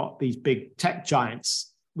you've got these big tech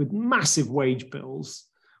giants with massive wage bills,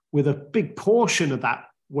 with a big portion of that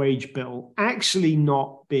wage bill actually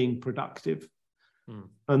not being productive.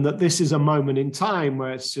 And that this is a moment in time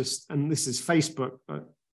where it's just, and this is Facebook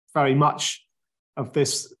very much of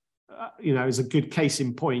this, is a good case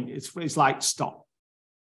in point. It's like, stop.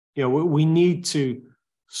 We need to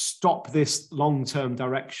stop this long-term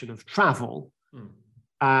direction of travel.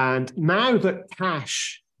 And now that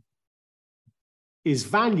cash is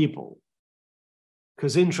valuable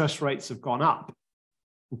because interest rates have gone up,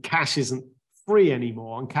 and cash isn't free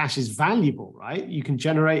anymore, and cash is valuable, right? You can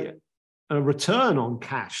generate a return on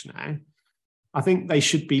cash now. I think they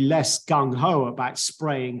should be less gung-ho about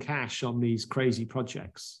spraying cash on these crazy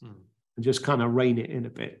projects and just kind of rein it in a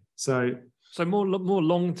bit. So more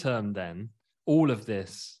long-term then, all of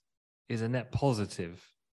this is a net positive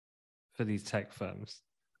for these tech firms.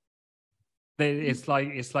 It's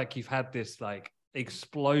like you've had this like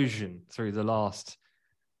explosion through the last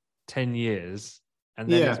 10 years, and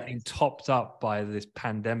then it's been topped up by this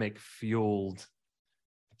pandemic-fueled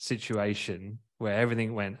situation where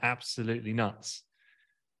everything went absolutely nuts.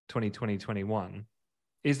 2020, 21.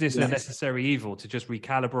 Is this a necessary evil to just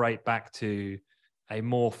recalibrate back to a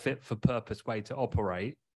more fit for purpose way to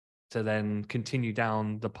operate, to then continue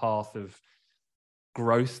down the path of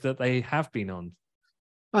growth that they have been on?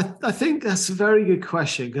 I think that's a very good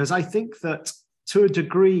question, because I think that to a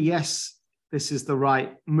degree, yes, this is the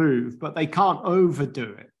right move, but they can't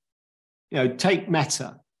overdo it. You know, take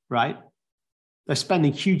Meta, right? They're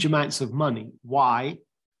spending huge amounts of money. Why?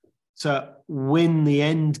 To win the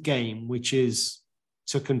end game, which is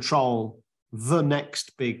to control the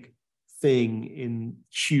next big thing in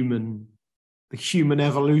the human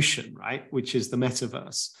evolution, right? Which is the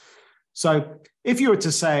metaverse. So if you were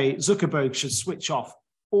to say Zuckerberg should switch off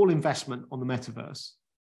all investment on the metaverse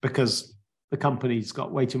because the company's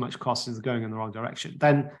got way too much cost and is going in the wrong direction,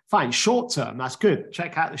 then fine, short term, that's good.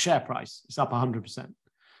 Check out the share price. It's up 100%.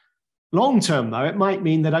 Long term, though, it might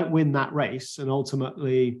mean they don't win that race and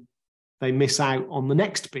ultimately they miss out on the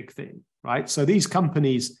next big thing, right? So these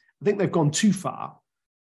companies, I think they've gone too far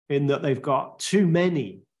in that they've got too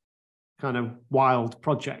many kind of wild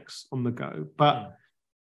projects on the go. But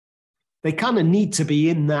they kind of need to be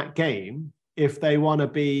in that game if they want to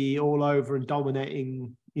be all over and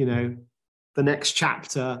dominating, you know, the next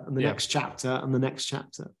chapter and the next chapter and the next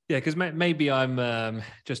chapter. Yeah, because maybe I'm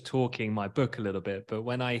just talking my book a little bit, but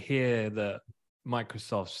when I hear that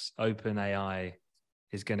Microsoft's OpenAI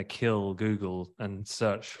is going to kill Google and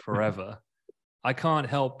search forever, I can't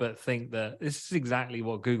help but think that this is exactly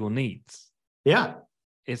what Google needs. Yeah.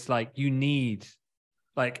 It's like you need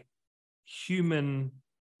like human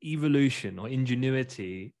evolution or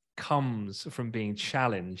ingenuity comes from being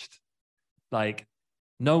challenged. Like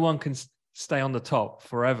no one can stay on the top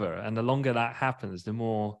forever. And the longer that happens, the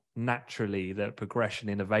more naturally that progression,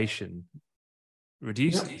 innovation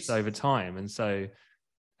reduces over time. And so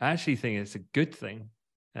I actually think it's a good thing.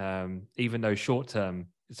 Even though short term,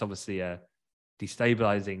 it's obviously a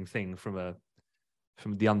destabilizing thing from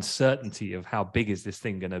the uncertainty of how big is this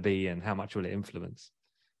thing going to be and how much will it influence.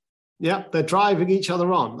 Yeah, they're driving each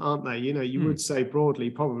other on, aren't they? You know, you would say broadly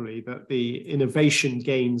probably that the innovation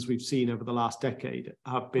gains we've seen over the last decade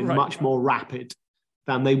have been much more rapid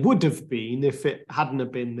than they would have been if it hadn't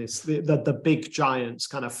have been the big giants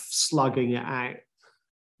kind of slugging it out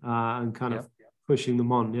and kind of pushing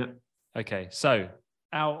them on. Yeah. Okay, so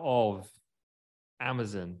out of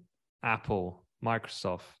Amazon, Apple,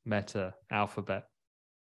 Microsoft, Meta, Alphabet,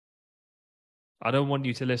 I don't want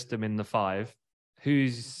you to list them in the 5.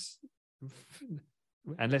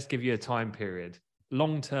 And let's give you a time period,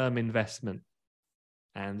 long-term investment.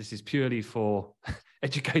 And this is purely for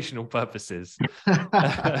educational purposes.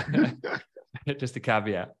 Just a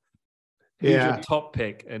caveat. Who's your top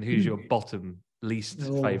pick and who's your bottom least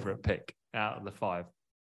favorite pick out of the 5?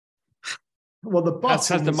 Well, the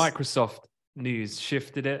bottom has the Microsoft news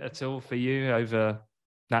shifted it at all for you over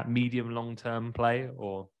that medium long-term play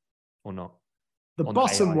or not? The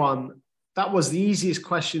bottom one, that was the easiest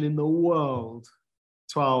question in the world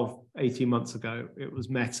 12, 18 months ago. It was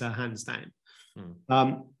Meta, hands down.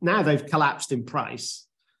 Now they've collapsed in price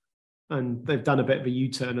and they've done a bit of a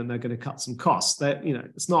U-turn and they're going to cut some costs.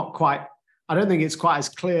 It's not quite, I don't think it's quite as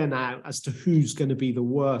clear now as to who's going to be the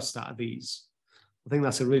worst out of these. I think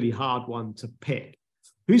that's a really hard one to pick.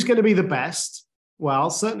 Who's going to be the best?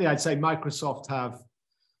 Well, certainly I'd say Microsoft have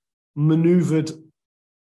maneuvered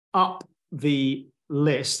up the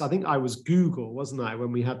list. I think I was Google, wasn't I,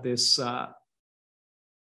 when we had this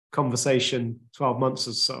conversation 12 months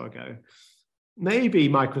or so ago. Maybe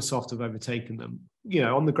Microsoft have overtaken them,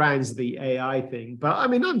 on the grounds of the AI thing. But I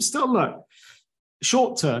mean, I'm still,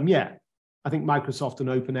 short term, I think Microsoft and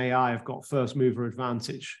OpenAI have got first mover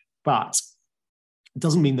advantage, but it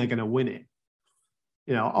doesn't mean they're going to win it.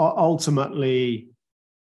 Ultimately,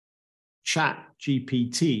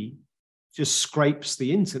 ChatGPT just scrapes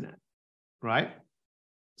the internet, right?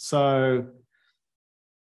 So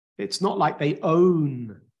it's not like they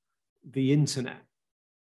own the internet.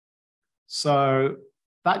 So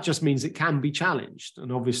that just means it can be challenged.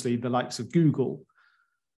 And obviously the likes of Google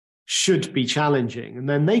should be challenging. And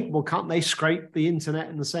then can't they scrape the internet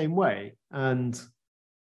in the same way? And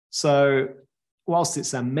so whilst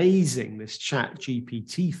it's amazing, this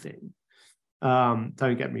ChatGPT thing,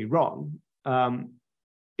 Don't get me wrong.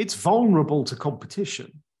 It's vulnerable to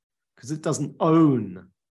competition because it doesn't own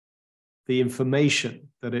the information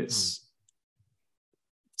that it's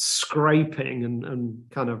scraping and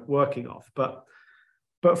kind of working off. But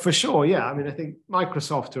for sure, yeah, I mean, I think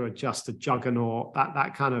Microsoft are just a juggernaut,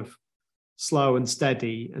 that kind of slow and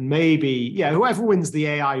steady. And maybe, yeah, whoever wins the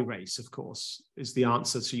AI race, of course, is the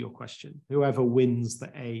answer to your question. Whoever wins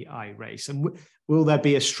the AI race. And will there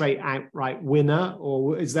be a straight outright winner,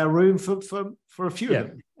 or is there room for a few of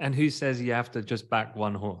them? And who says you have to just back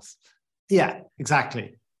one horse? Yeah,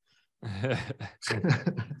 exactly.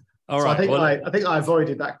 All right. I think I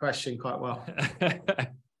avoided that question quite well.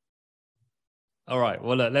 All right.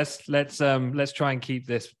 Well, look, let's try and keep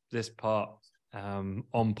this part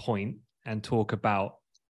on point and talk about.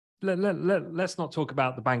 Let's not talk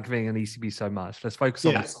about the Bank of England and ECB so much. Let's focus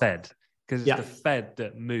on the Fed, because it's the Fed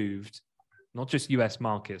that moved not just US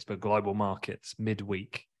markets but global markets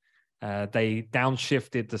midweek. They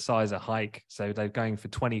downshifted the size of hike, so they're going for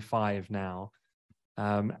 25 now.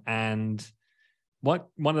 And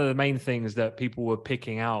one of the main things that people were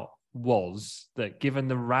picking out was that given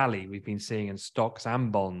the rally we've been seeing in stocks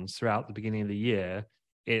and bonds throughout the beginning of the year,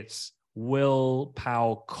 it's will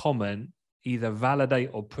Powell comment, either validate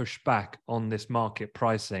or push back on this market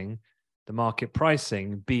pricing, the market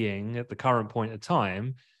pricing being at the current point of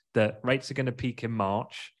time that rates are going to peak in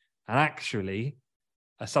March, and actually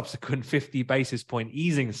a subsequent 50 basis point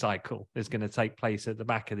easing cycle is going to take place at the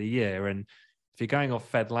back of the year. And if you're going off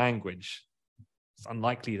Fed language, it's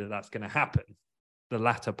unlikely that that's going to happen, the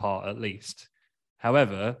latter part at least.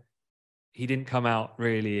 However, he didn't come out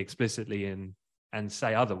really explicitly and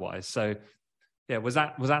say otherwise. So yeah, was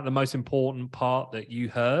that the most important part that you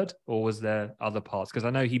heard, or was there other parts? Because I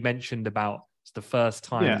know he mentioned about it's the first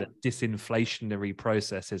time that disinflationary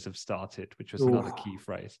processes have started, which was another key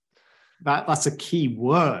phrase. That's a key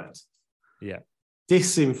word. Yeah.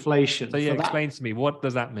 Disinflation. So yeah, explain to me, what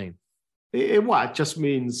does that mean? It just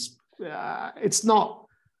means it's not.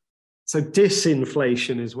 So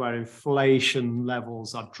disinflation is where inflation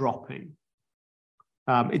levels are dropping.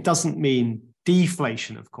 It doesn't mean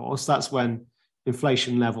deflation, of course. That's when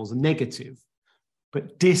inflation levels are negative.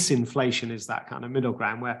 But disinflation is that kind of middle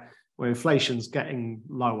ground where inflation's getting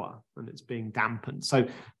lower and it's being dampened. So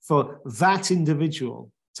for that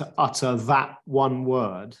individual to utter that one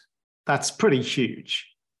word, that's pretty huge,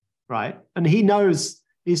 right? And he knows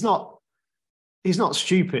he's not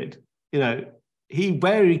stupid. You know, he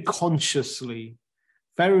very consciously,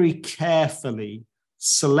 very carefully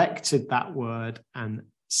selected that word and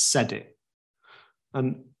said it.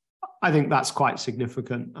 And I think that's quite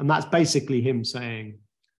significant. And that's basically him saying,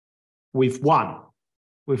 we've won.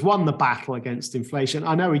 We've won the battle against inflation.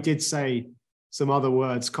 I know he did say some other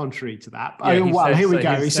words contrary to that. But here we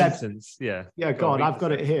go. He said, go on, I've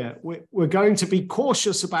got it here. We're going to be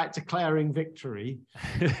cautious about declaring victory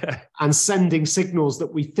and sending signals that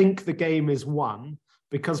we think the game is won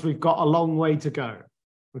because we've got a long way to go.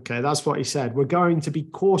 Okay, that's what he said. We're going to be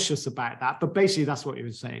cautious about that. But basically, that's what he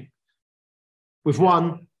was saying. We've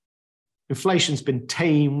won. Inflation's been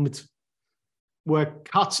tamed. We're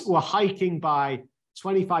hiking by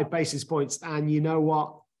 25 basis points. And you know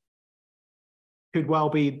what? Could well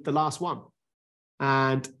be the last one.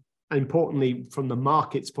 And importantly, from the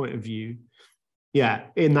market's point of view,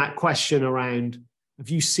 in that question around, have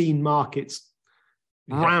you seen markets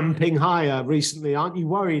ramping higher recently? Aren't you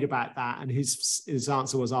worried about that? And his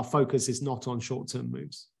answer was, our focus is not on short-term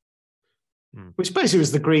moves, which basically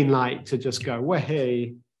was the green light to just go, well,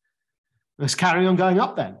 hey, let's carry on going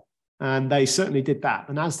up then. And they certainly did that.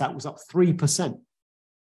 The NASDAQ was up 3%.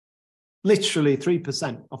 Literally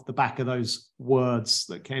 3% off the back of those words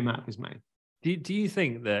that came out of his mouth. Do you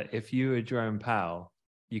think that if you were Jerome Powell,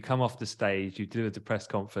 you come off the stage, you do a press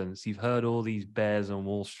conference, you've heard all these bears on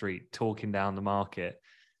Wall Street talking down the market,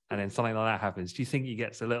 and then something like that happens, do you think he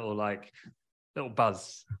gets a little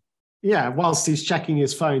buzz? Yeah, whilst he's checking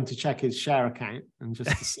his phone to check his share account and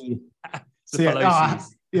just to see.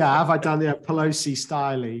 have I done Pelosi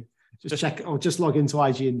styley? Just check or just log into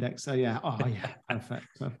IG Index. So perfect.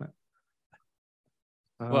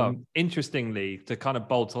 Well, interestingly, to kind of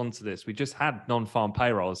bolt onto this, we just had non-farm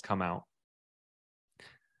payrolls come out.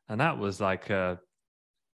 And that was like a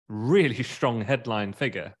really strong headline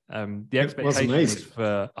figure. The expectation was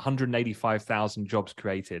for 185,000 jobs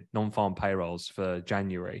created, non-farm payrolls for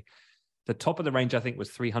January. The top of the range, I think,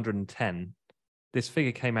 was 310. This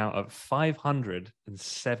figure came out at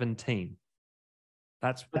 517.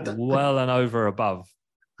 That's well and over above.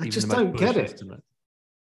 I just don't get it.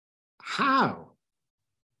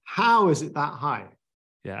 How is it that high?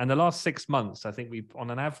 Yeah, and the last 6 months, I think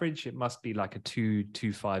on an average, it must be like a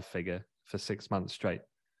 2.25 figure for 6 months straight.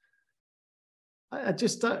 I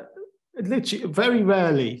just literally very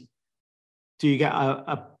rarely do you get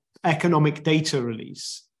a economic data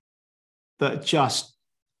release that just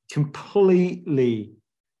completely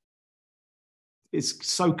is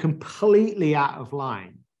so completely out of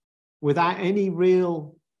line without any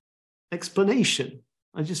real explanation.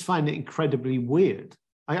 I just find it incredibly weird.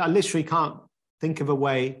 I literally can't think of a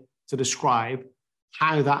way to describe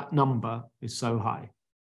how that number is so high.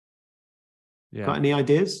 Yeah. Got any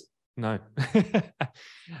ideas? No. I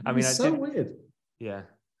mean, it's so weird. Yeah.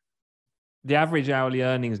 The average hourly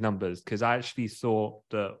earnings numbers, because I actually thought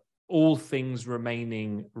that all things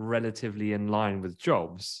remaining relatively in line with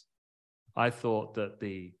jobs, I thought that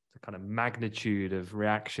the kind of magnitude of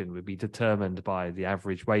reaction would be determined by the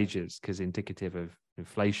average wages, because indicative of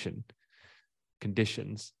inflation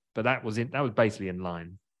conditions. But that was basically in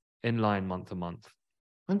line month to month.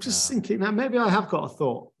 I'm just thinking now, maybe I have got a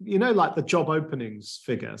thought, like the job openings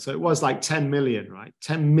figure. So it was like 10 million, right?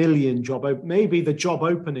 10 million maybe the job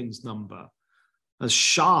openings number has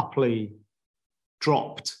sharply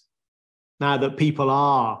dropped now that people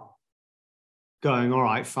are going, all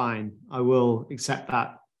right, fine, I will accept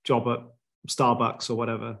that job at Starbucks or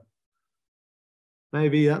whatever.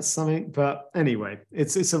 Maybe that's something, but anyway,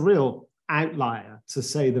 it's a real outlier to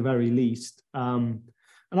say the very least.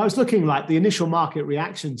 And I was looking, like, the initial market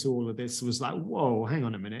reaction to all of this was like, whoa, hang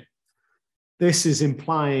on a minute. This is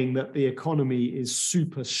implying that the economy is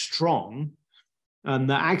super strong, and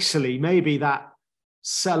that actually maybe that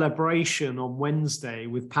celebration on Wednesday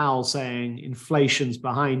with Powell saying inflation's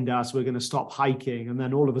behind us, we're going to stop hiking. And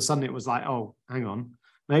then all of a sudden it was like, oh, hang on,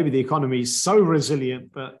 maybe the economy is so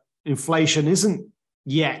resilient that inflation isn't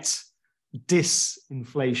yet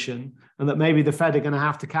disinflation, and that maybe the Fed are going to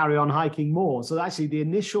have to carry on hiking more. So actually the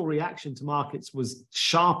initial reaction to markets was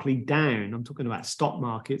sharply down. I'm talking about stock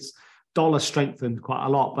markets. Dollar strengthened quite a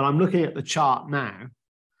lot, but I'm looking at the chart now.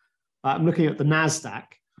 I'm looking at the NASDAQ.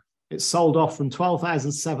 It sold off from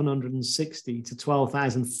 12,760 to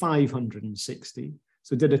 12,560.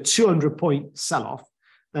 So it did a 200-point sell-off.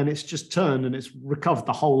 Then it's just turned and it's recovered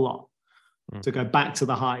the whole lot to go back to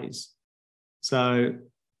the highs. So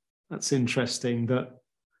that's interesting that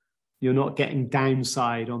you're not getting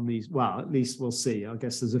downside on these. Well, at least we'll see. I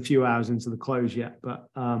guess there's a few hours into the close yet, but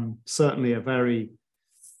certainly a very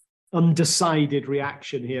undecided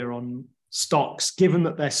reaction here on stocks, given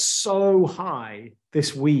that they're so high.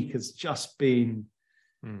 This week has just been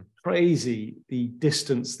crazy, the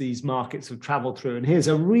distance these markets have traveled through. And here's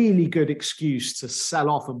a really good excuse to sell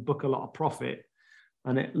off and book a lot of profit.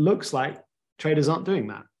 And it looks like traders aren't doing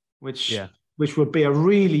that, which would be a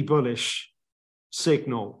really bullish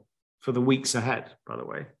signal for the weeks ahead, by the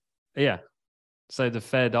way. Yeah. So the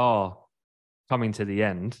Fed are coming to the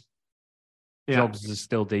end. Jobs are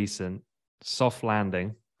still decent. Soft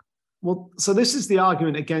landing. Well, so this is the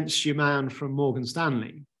argument against your man from Morgan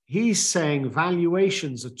Stanley. He's saying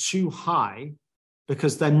valuations are too high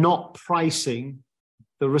because they're not pricing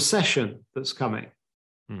the recession that's coming.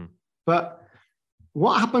 But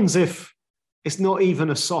what happens if it's not even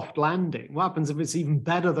a soft landing? What happens if it's even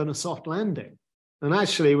better than a soft landing? And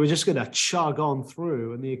actually, we're just going to chug on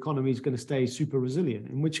through and the economy is going to stay super resilient,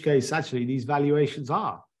 in which case, actually, these valuations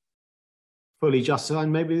are fully justified.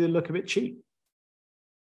 Maybe they look a bit cheap.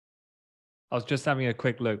 I was just having a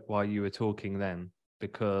quick look while you were talking then,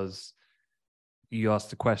 because you asked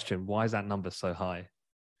the question, why is that number so high?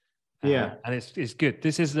 Yeah. And it's good.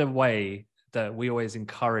 This is the way that we always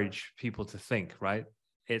encourage people to think, right?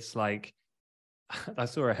 It's like, I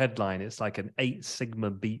saw a headline, it's like an 8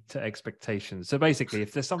 sigma beat to expectations. So basically,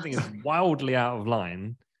 if there's something that's wildly out of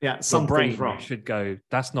line, the brain wrong. Should go,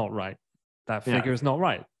 that's not right. That figure is not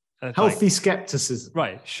right. Healthy skepticism.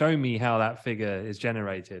 Right. Show me how that figure is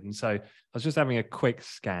generated. And so I was just having a quick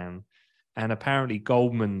scan, and apparently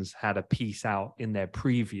Goldman's had a piece out in their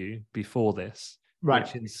preview before this,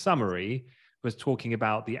 which in summary was talking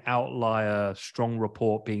about the outlier strong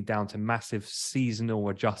report being down to massive seasonal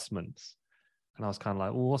adjustments. And I was kind of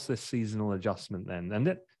like, well, what's this seasonal adjustment then?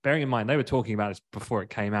 And bearing in mind, they were talking about this before it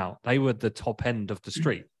came out. They were the top end of the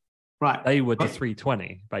street. Right. They were the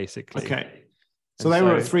 320, basically. Okay. So they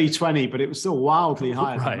were at 320, but it was still wildly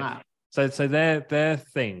higher than that. So their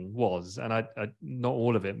thing was, and I not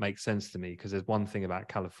all of it makes sense to me, because there's one thing about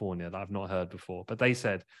California that I've not heard before. But they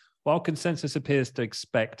said, while consensus appears to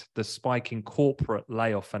expect the spike in corporate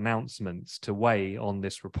layoff announcements to weigh on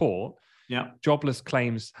this report, jobless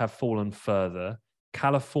claims have fallen further.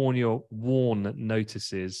 California WARN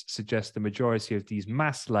notices suggest the majority of these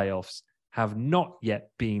mass layoffs have not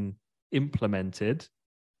yet been implemented.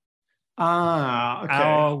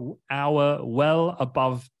 Okay. Our well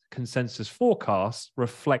above consensus forecast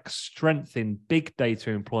reflects strength in big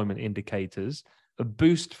data employment indicators, a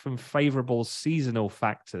boost from favorable seasonal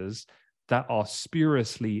factors that are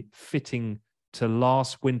spuriously fitting to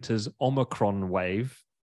last winter's Omicron wave,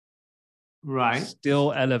 right?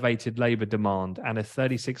 Still elevated labor demand, and a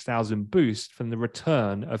 36,000 boost from the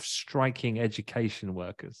return of striking education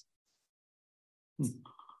workers.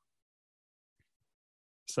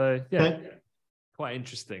 So, yeah, quite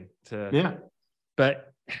interesting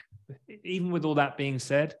But even with all that being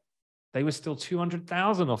said, they were still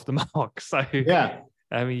 200,000 off the mark. So,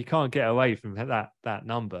 I mean, you can't get away from that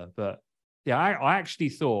number. But yeah, I actually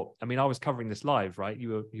thought, I mean, I was covering this live, right?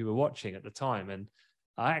 You were watching at the time, and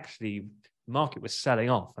the market was selling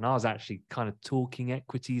off, and I was actually kind of talking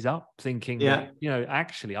equities up, thinking that,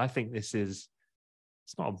 actually, I think it's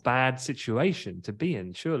not a bad situation to be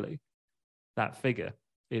in, surely, that figure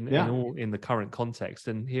in the current context.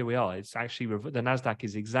 And here we are. It's actually, the NASDAQ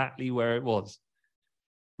is exactly where it was,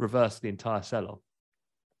 reversed the entire sell-off.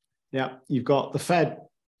 Yeah, you've got the Fed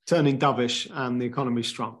turning dovish and the economy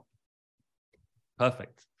strong.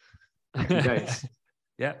 Perfect. Happy days.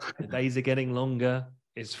 Yeah, the days are getting longer.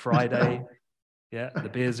 It's Friday. Yeah, the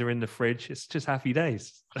beers are in the fridge. It's just happy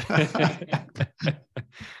days.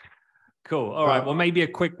 Cool. All right. Well, maybe a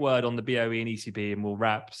quick word on the BOE and ECB and we'll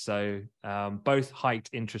wrap. So both hiked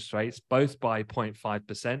interest rates, both by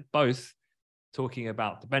 0.5%, both talking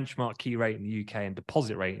about the benchmark key rate in the UK and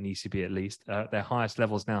deposit rate in ECB, at least, their highest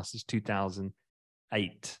levels now since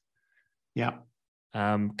 2008. Yeah.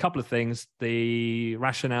 Couple of things. The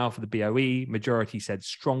rationale for the BOE, majority said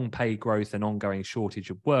strong pay growth and ongoing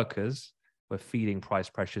shortage of workers were feeding price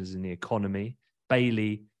pressures in the economy.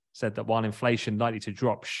 Bailey said that while inflation likely to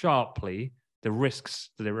drop sharply, the risks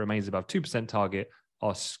that it remains above 2% target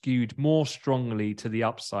are skewed more strongly to the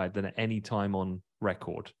upside than at any time on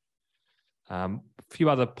record. A few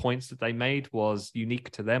other points that they made was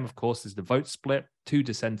unique to them, of course, is the vote split. Two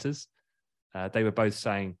dissenters. They were both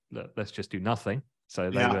saying, look, let's just do nothing. So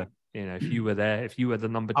they were, if you were there, if you were the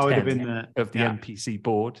number 10 of the MPC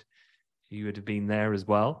board, you would have been there as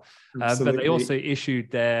well. But they also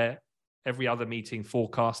issued their every other meeting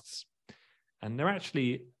forecasts, and they're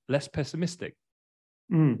actually less pessimistic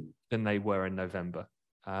than they were in November.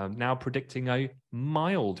 Now predicting a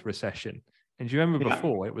mild recession. And do you remember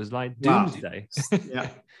before it was like doomsday?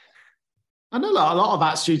 I know a lot of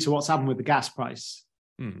that's due to what's happened with the gas price.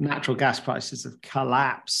 Natural gas prices have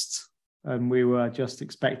collapsed, and we were just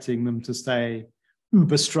expecting them to stay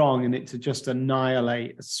uber strong and it to just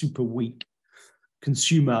annihilate a super weak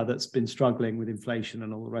consumer that's been struggling with inflation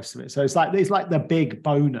and all the rest of it. So it's like the big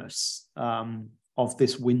bonus of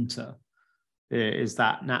this winter is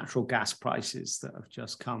that natural gas prices that have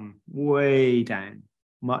just come way down,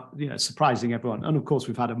 surprising everyone. And of course,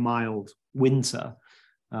 we've had a mild winter,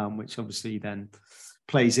 which obviously then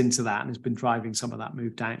plays into that and has been driving some of that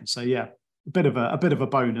move down. So yeah, a bit of a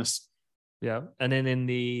bonus. Yeah, and then in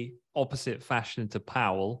the opposite fashion to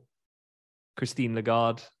Powell, Christine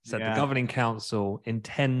Lagarde said the Governing Council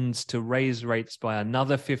intends to raise rates by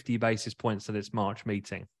another 50 basis points at its March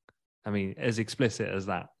meeting. I mean, as explicit as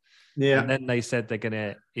that. Yeah. And then they said they're going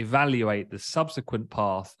to evaluate the subsequent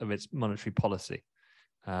path of its monetary policy.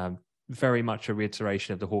 Very much a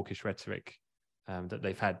reiteration of the hawkish rhetoric that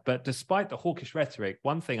they've had. But despite the hawkish rhetoric,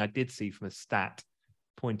 one thing I did see from a stat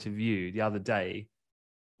point of view the other day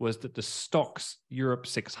was that the Stoxx Europe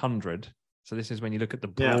 600, so this is when you look at the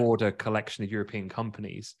broader collection of European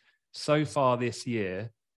companies, so far this year,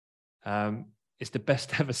 it's the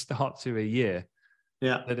best ever start to a year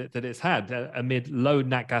that it's had amid low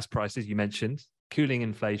nat gas prices, you mentioned, cooling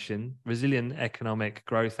inflation, resilient economic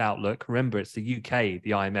growth outlook. Remember, it's the UK,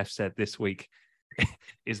 the IMF said this week,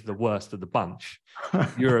 is the worst of the bunch.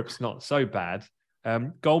 Europe's not so bad.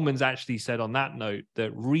 Goldman's actually said on that note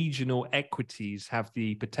that regional equities have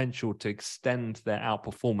the potential to extend their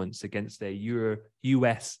outperformance against their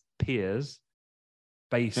US peers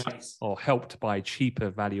based or helped by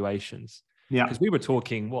cheaper valuations. Yeah, because we were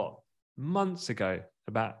talking months ago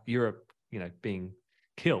about Europe, being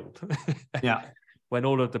killed. When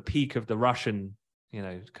all of the peak of the Russian,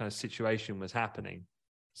 kind of situation was happening.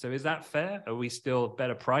 So is that fair? Are we still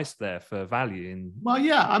better priced there for value?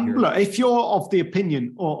 Look, if you're of the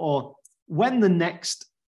opinion or when the next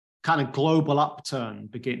kind of global upturn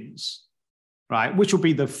begins, right, which will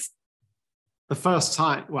be the first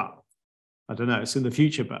time, well, I don't know, it's in the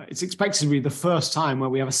future, but it's expected to be the first time where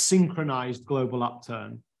we have a synchronized global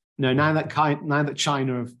upturn. Now that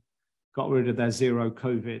China have got rid of their zero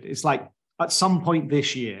COVID, it's like at some point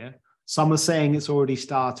this year, Some are saying it's already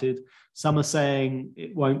started. Some are saying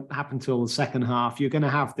it won't happen till the second half. You're going to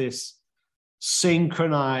have this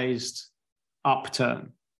synchronized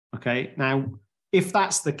upturn. Okay. Now, if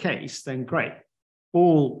that's the case, then great.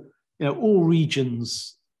 All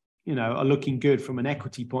regions, are looking good from an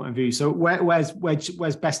equity point of view. So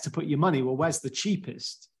where's best to put your money? Well, where's the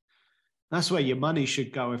cheapest? That's where your money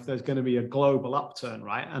should go if there's going to be a global upturn,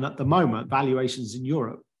 right? And at the moment, valuations in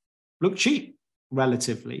Europe look cheap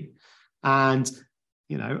relatively. And,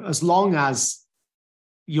 as long as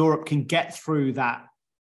Europe can get through that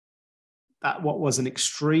what was an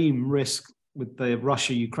extreme risk with the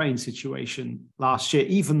Russia-Ukraine situation last year,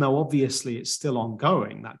 even though obviously it's still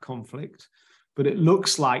ongoing, that conflict, but it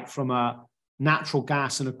looks like from a natural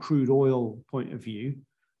gas and a crude oil point of view,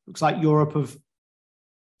 looks like Europe have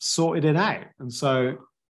sorted it out. And so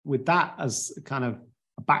with that as kind of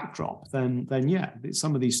a backdrop, then yeah,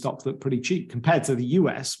 some of these stocks look pretty cheap compared to the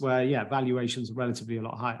US where, valuations are relatively a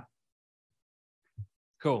lot higher.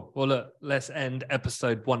 Cool. Well, look, let's end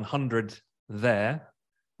episode 100 there.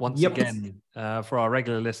 Once again, for our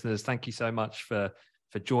regular listeners, thank you so much for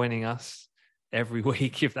joining us every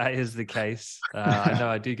week, if that is the case. I know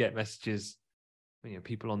I do get messages,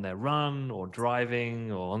 people on their run or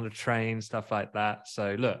driving or on the train, stuff like that.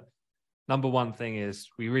 So look, number one thing is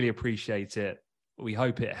we really appreciate it. We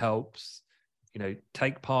hope it helps.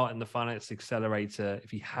 Take part in the Finance Accelerator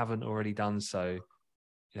if you haven't already done so.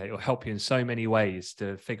 It'll help you in so many ways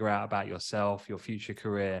to figure out about yourself, your future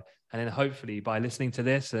career. And then hopefully by listening to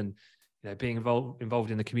this and being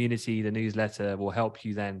involved in the community, the newsletter will help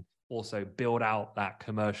you then also build out that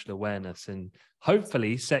commercial awareness and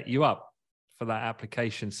hopefully set you up for that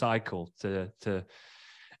application cycle to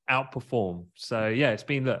outperform. So it's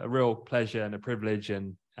been a real pleasure and a privilege.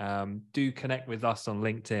 And do connect with us on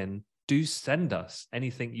LinkedIn. Do send us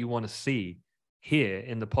anything you want to see here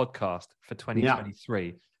in the podcast for 2023.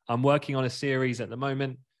 Yeah. I'm working on a series at the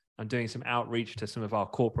moment. I'm doing some outreach to some of our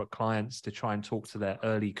corporate clients to try and talk to their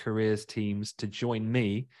early careers teams to join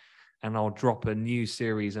me. And I'll drop a new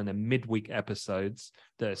series and a midweek episodes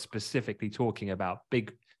that are specifically talking about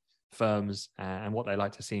big firms and what they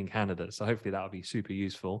like to see in candidates. So hopefully that'll be super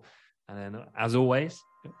useful. And then as always,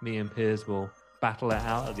 me and Piers will battle it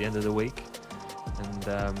out at the end of the week and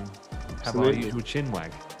have our usual chin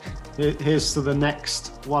wag. Here's to the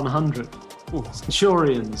next 100.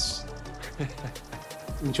 Centurions.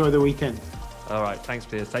 Enjoy the weekend. All right. Thanks,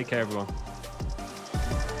 Piers. Take care, everyone.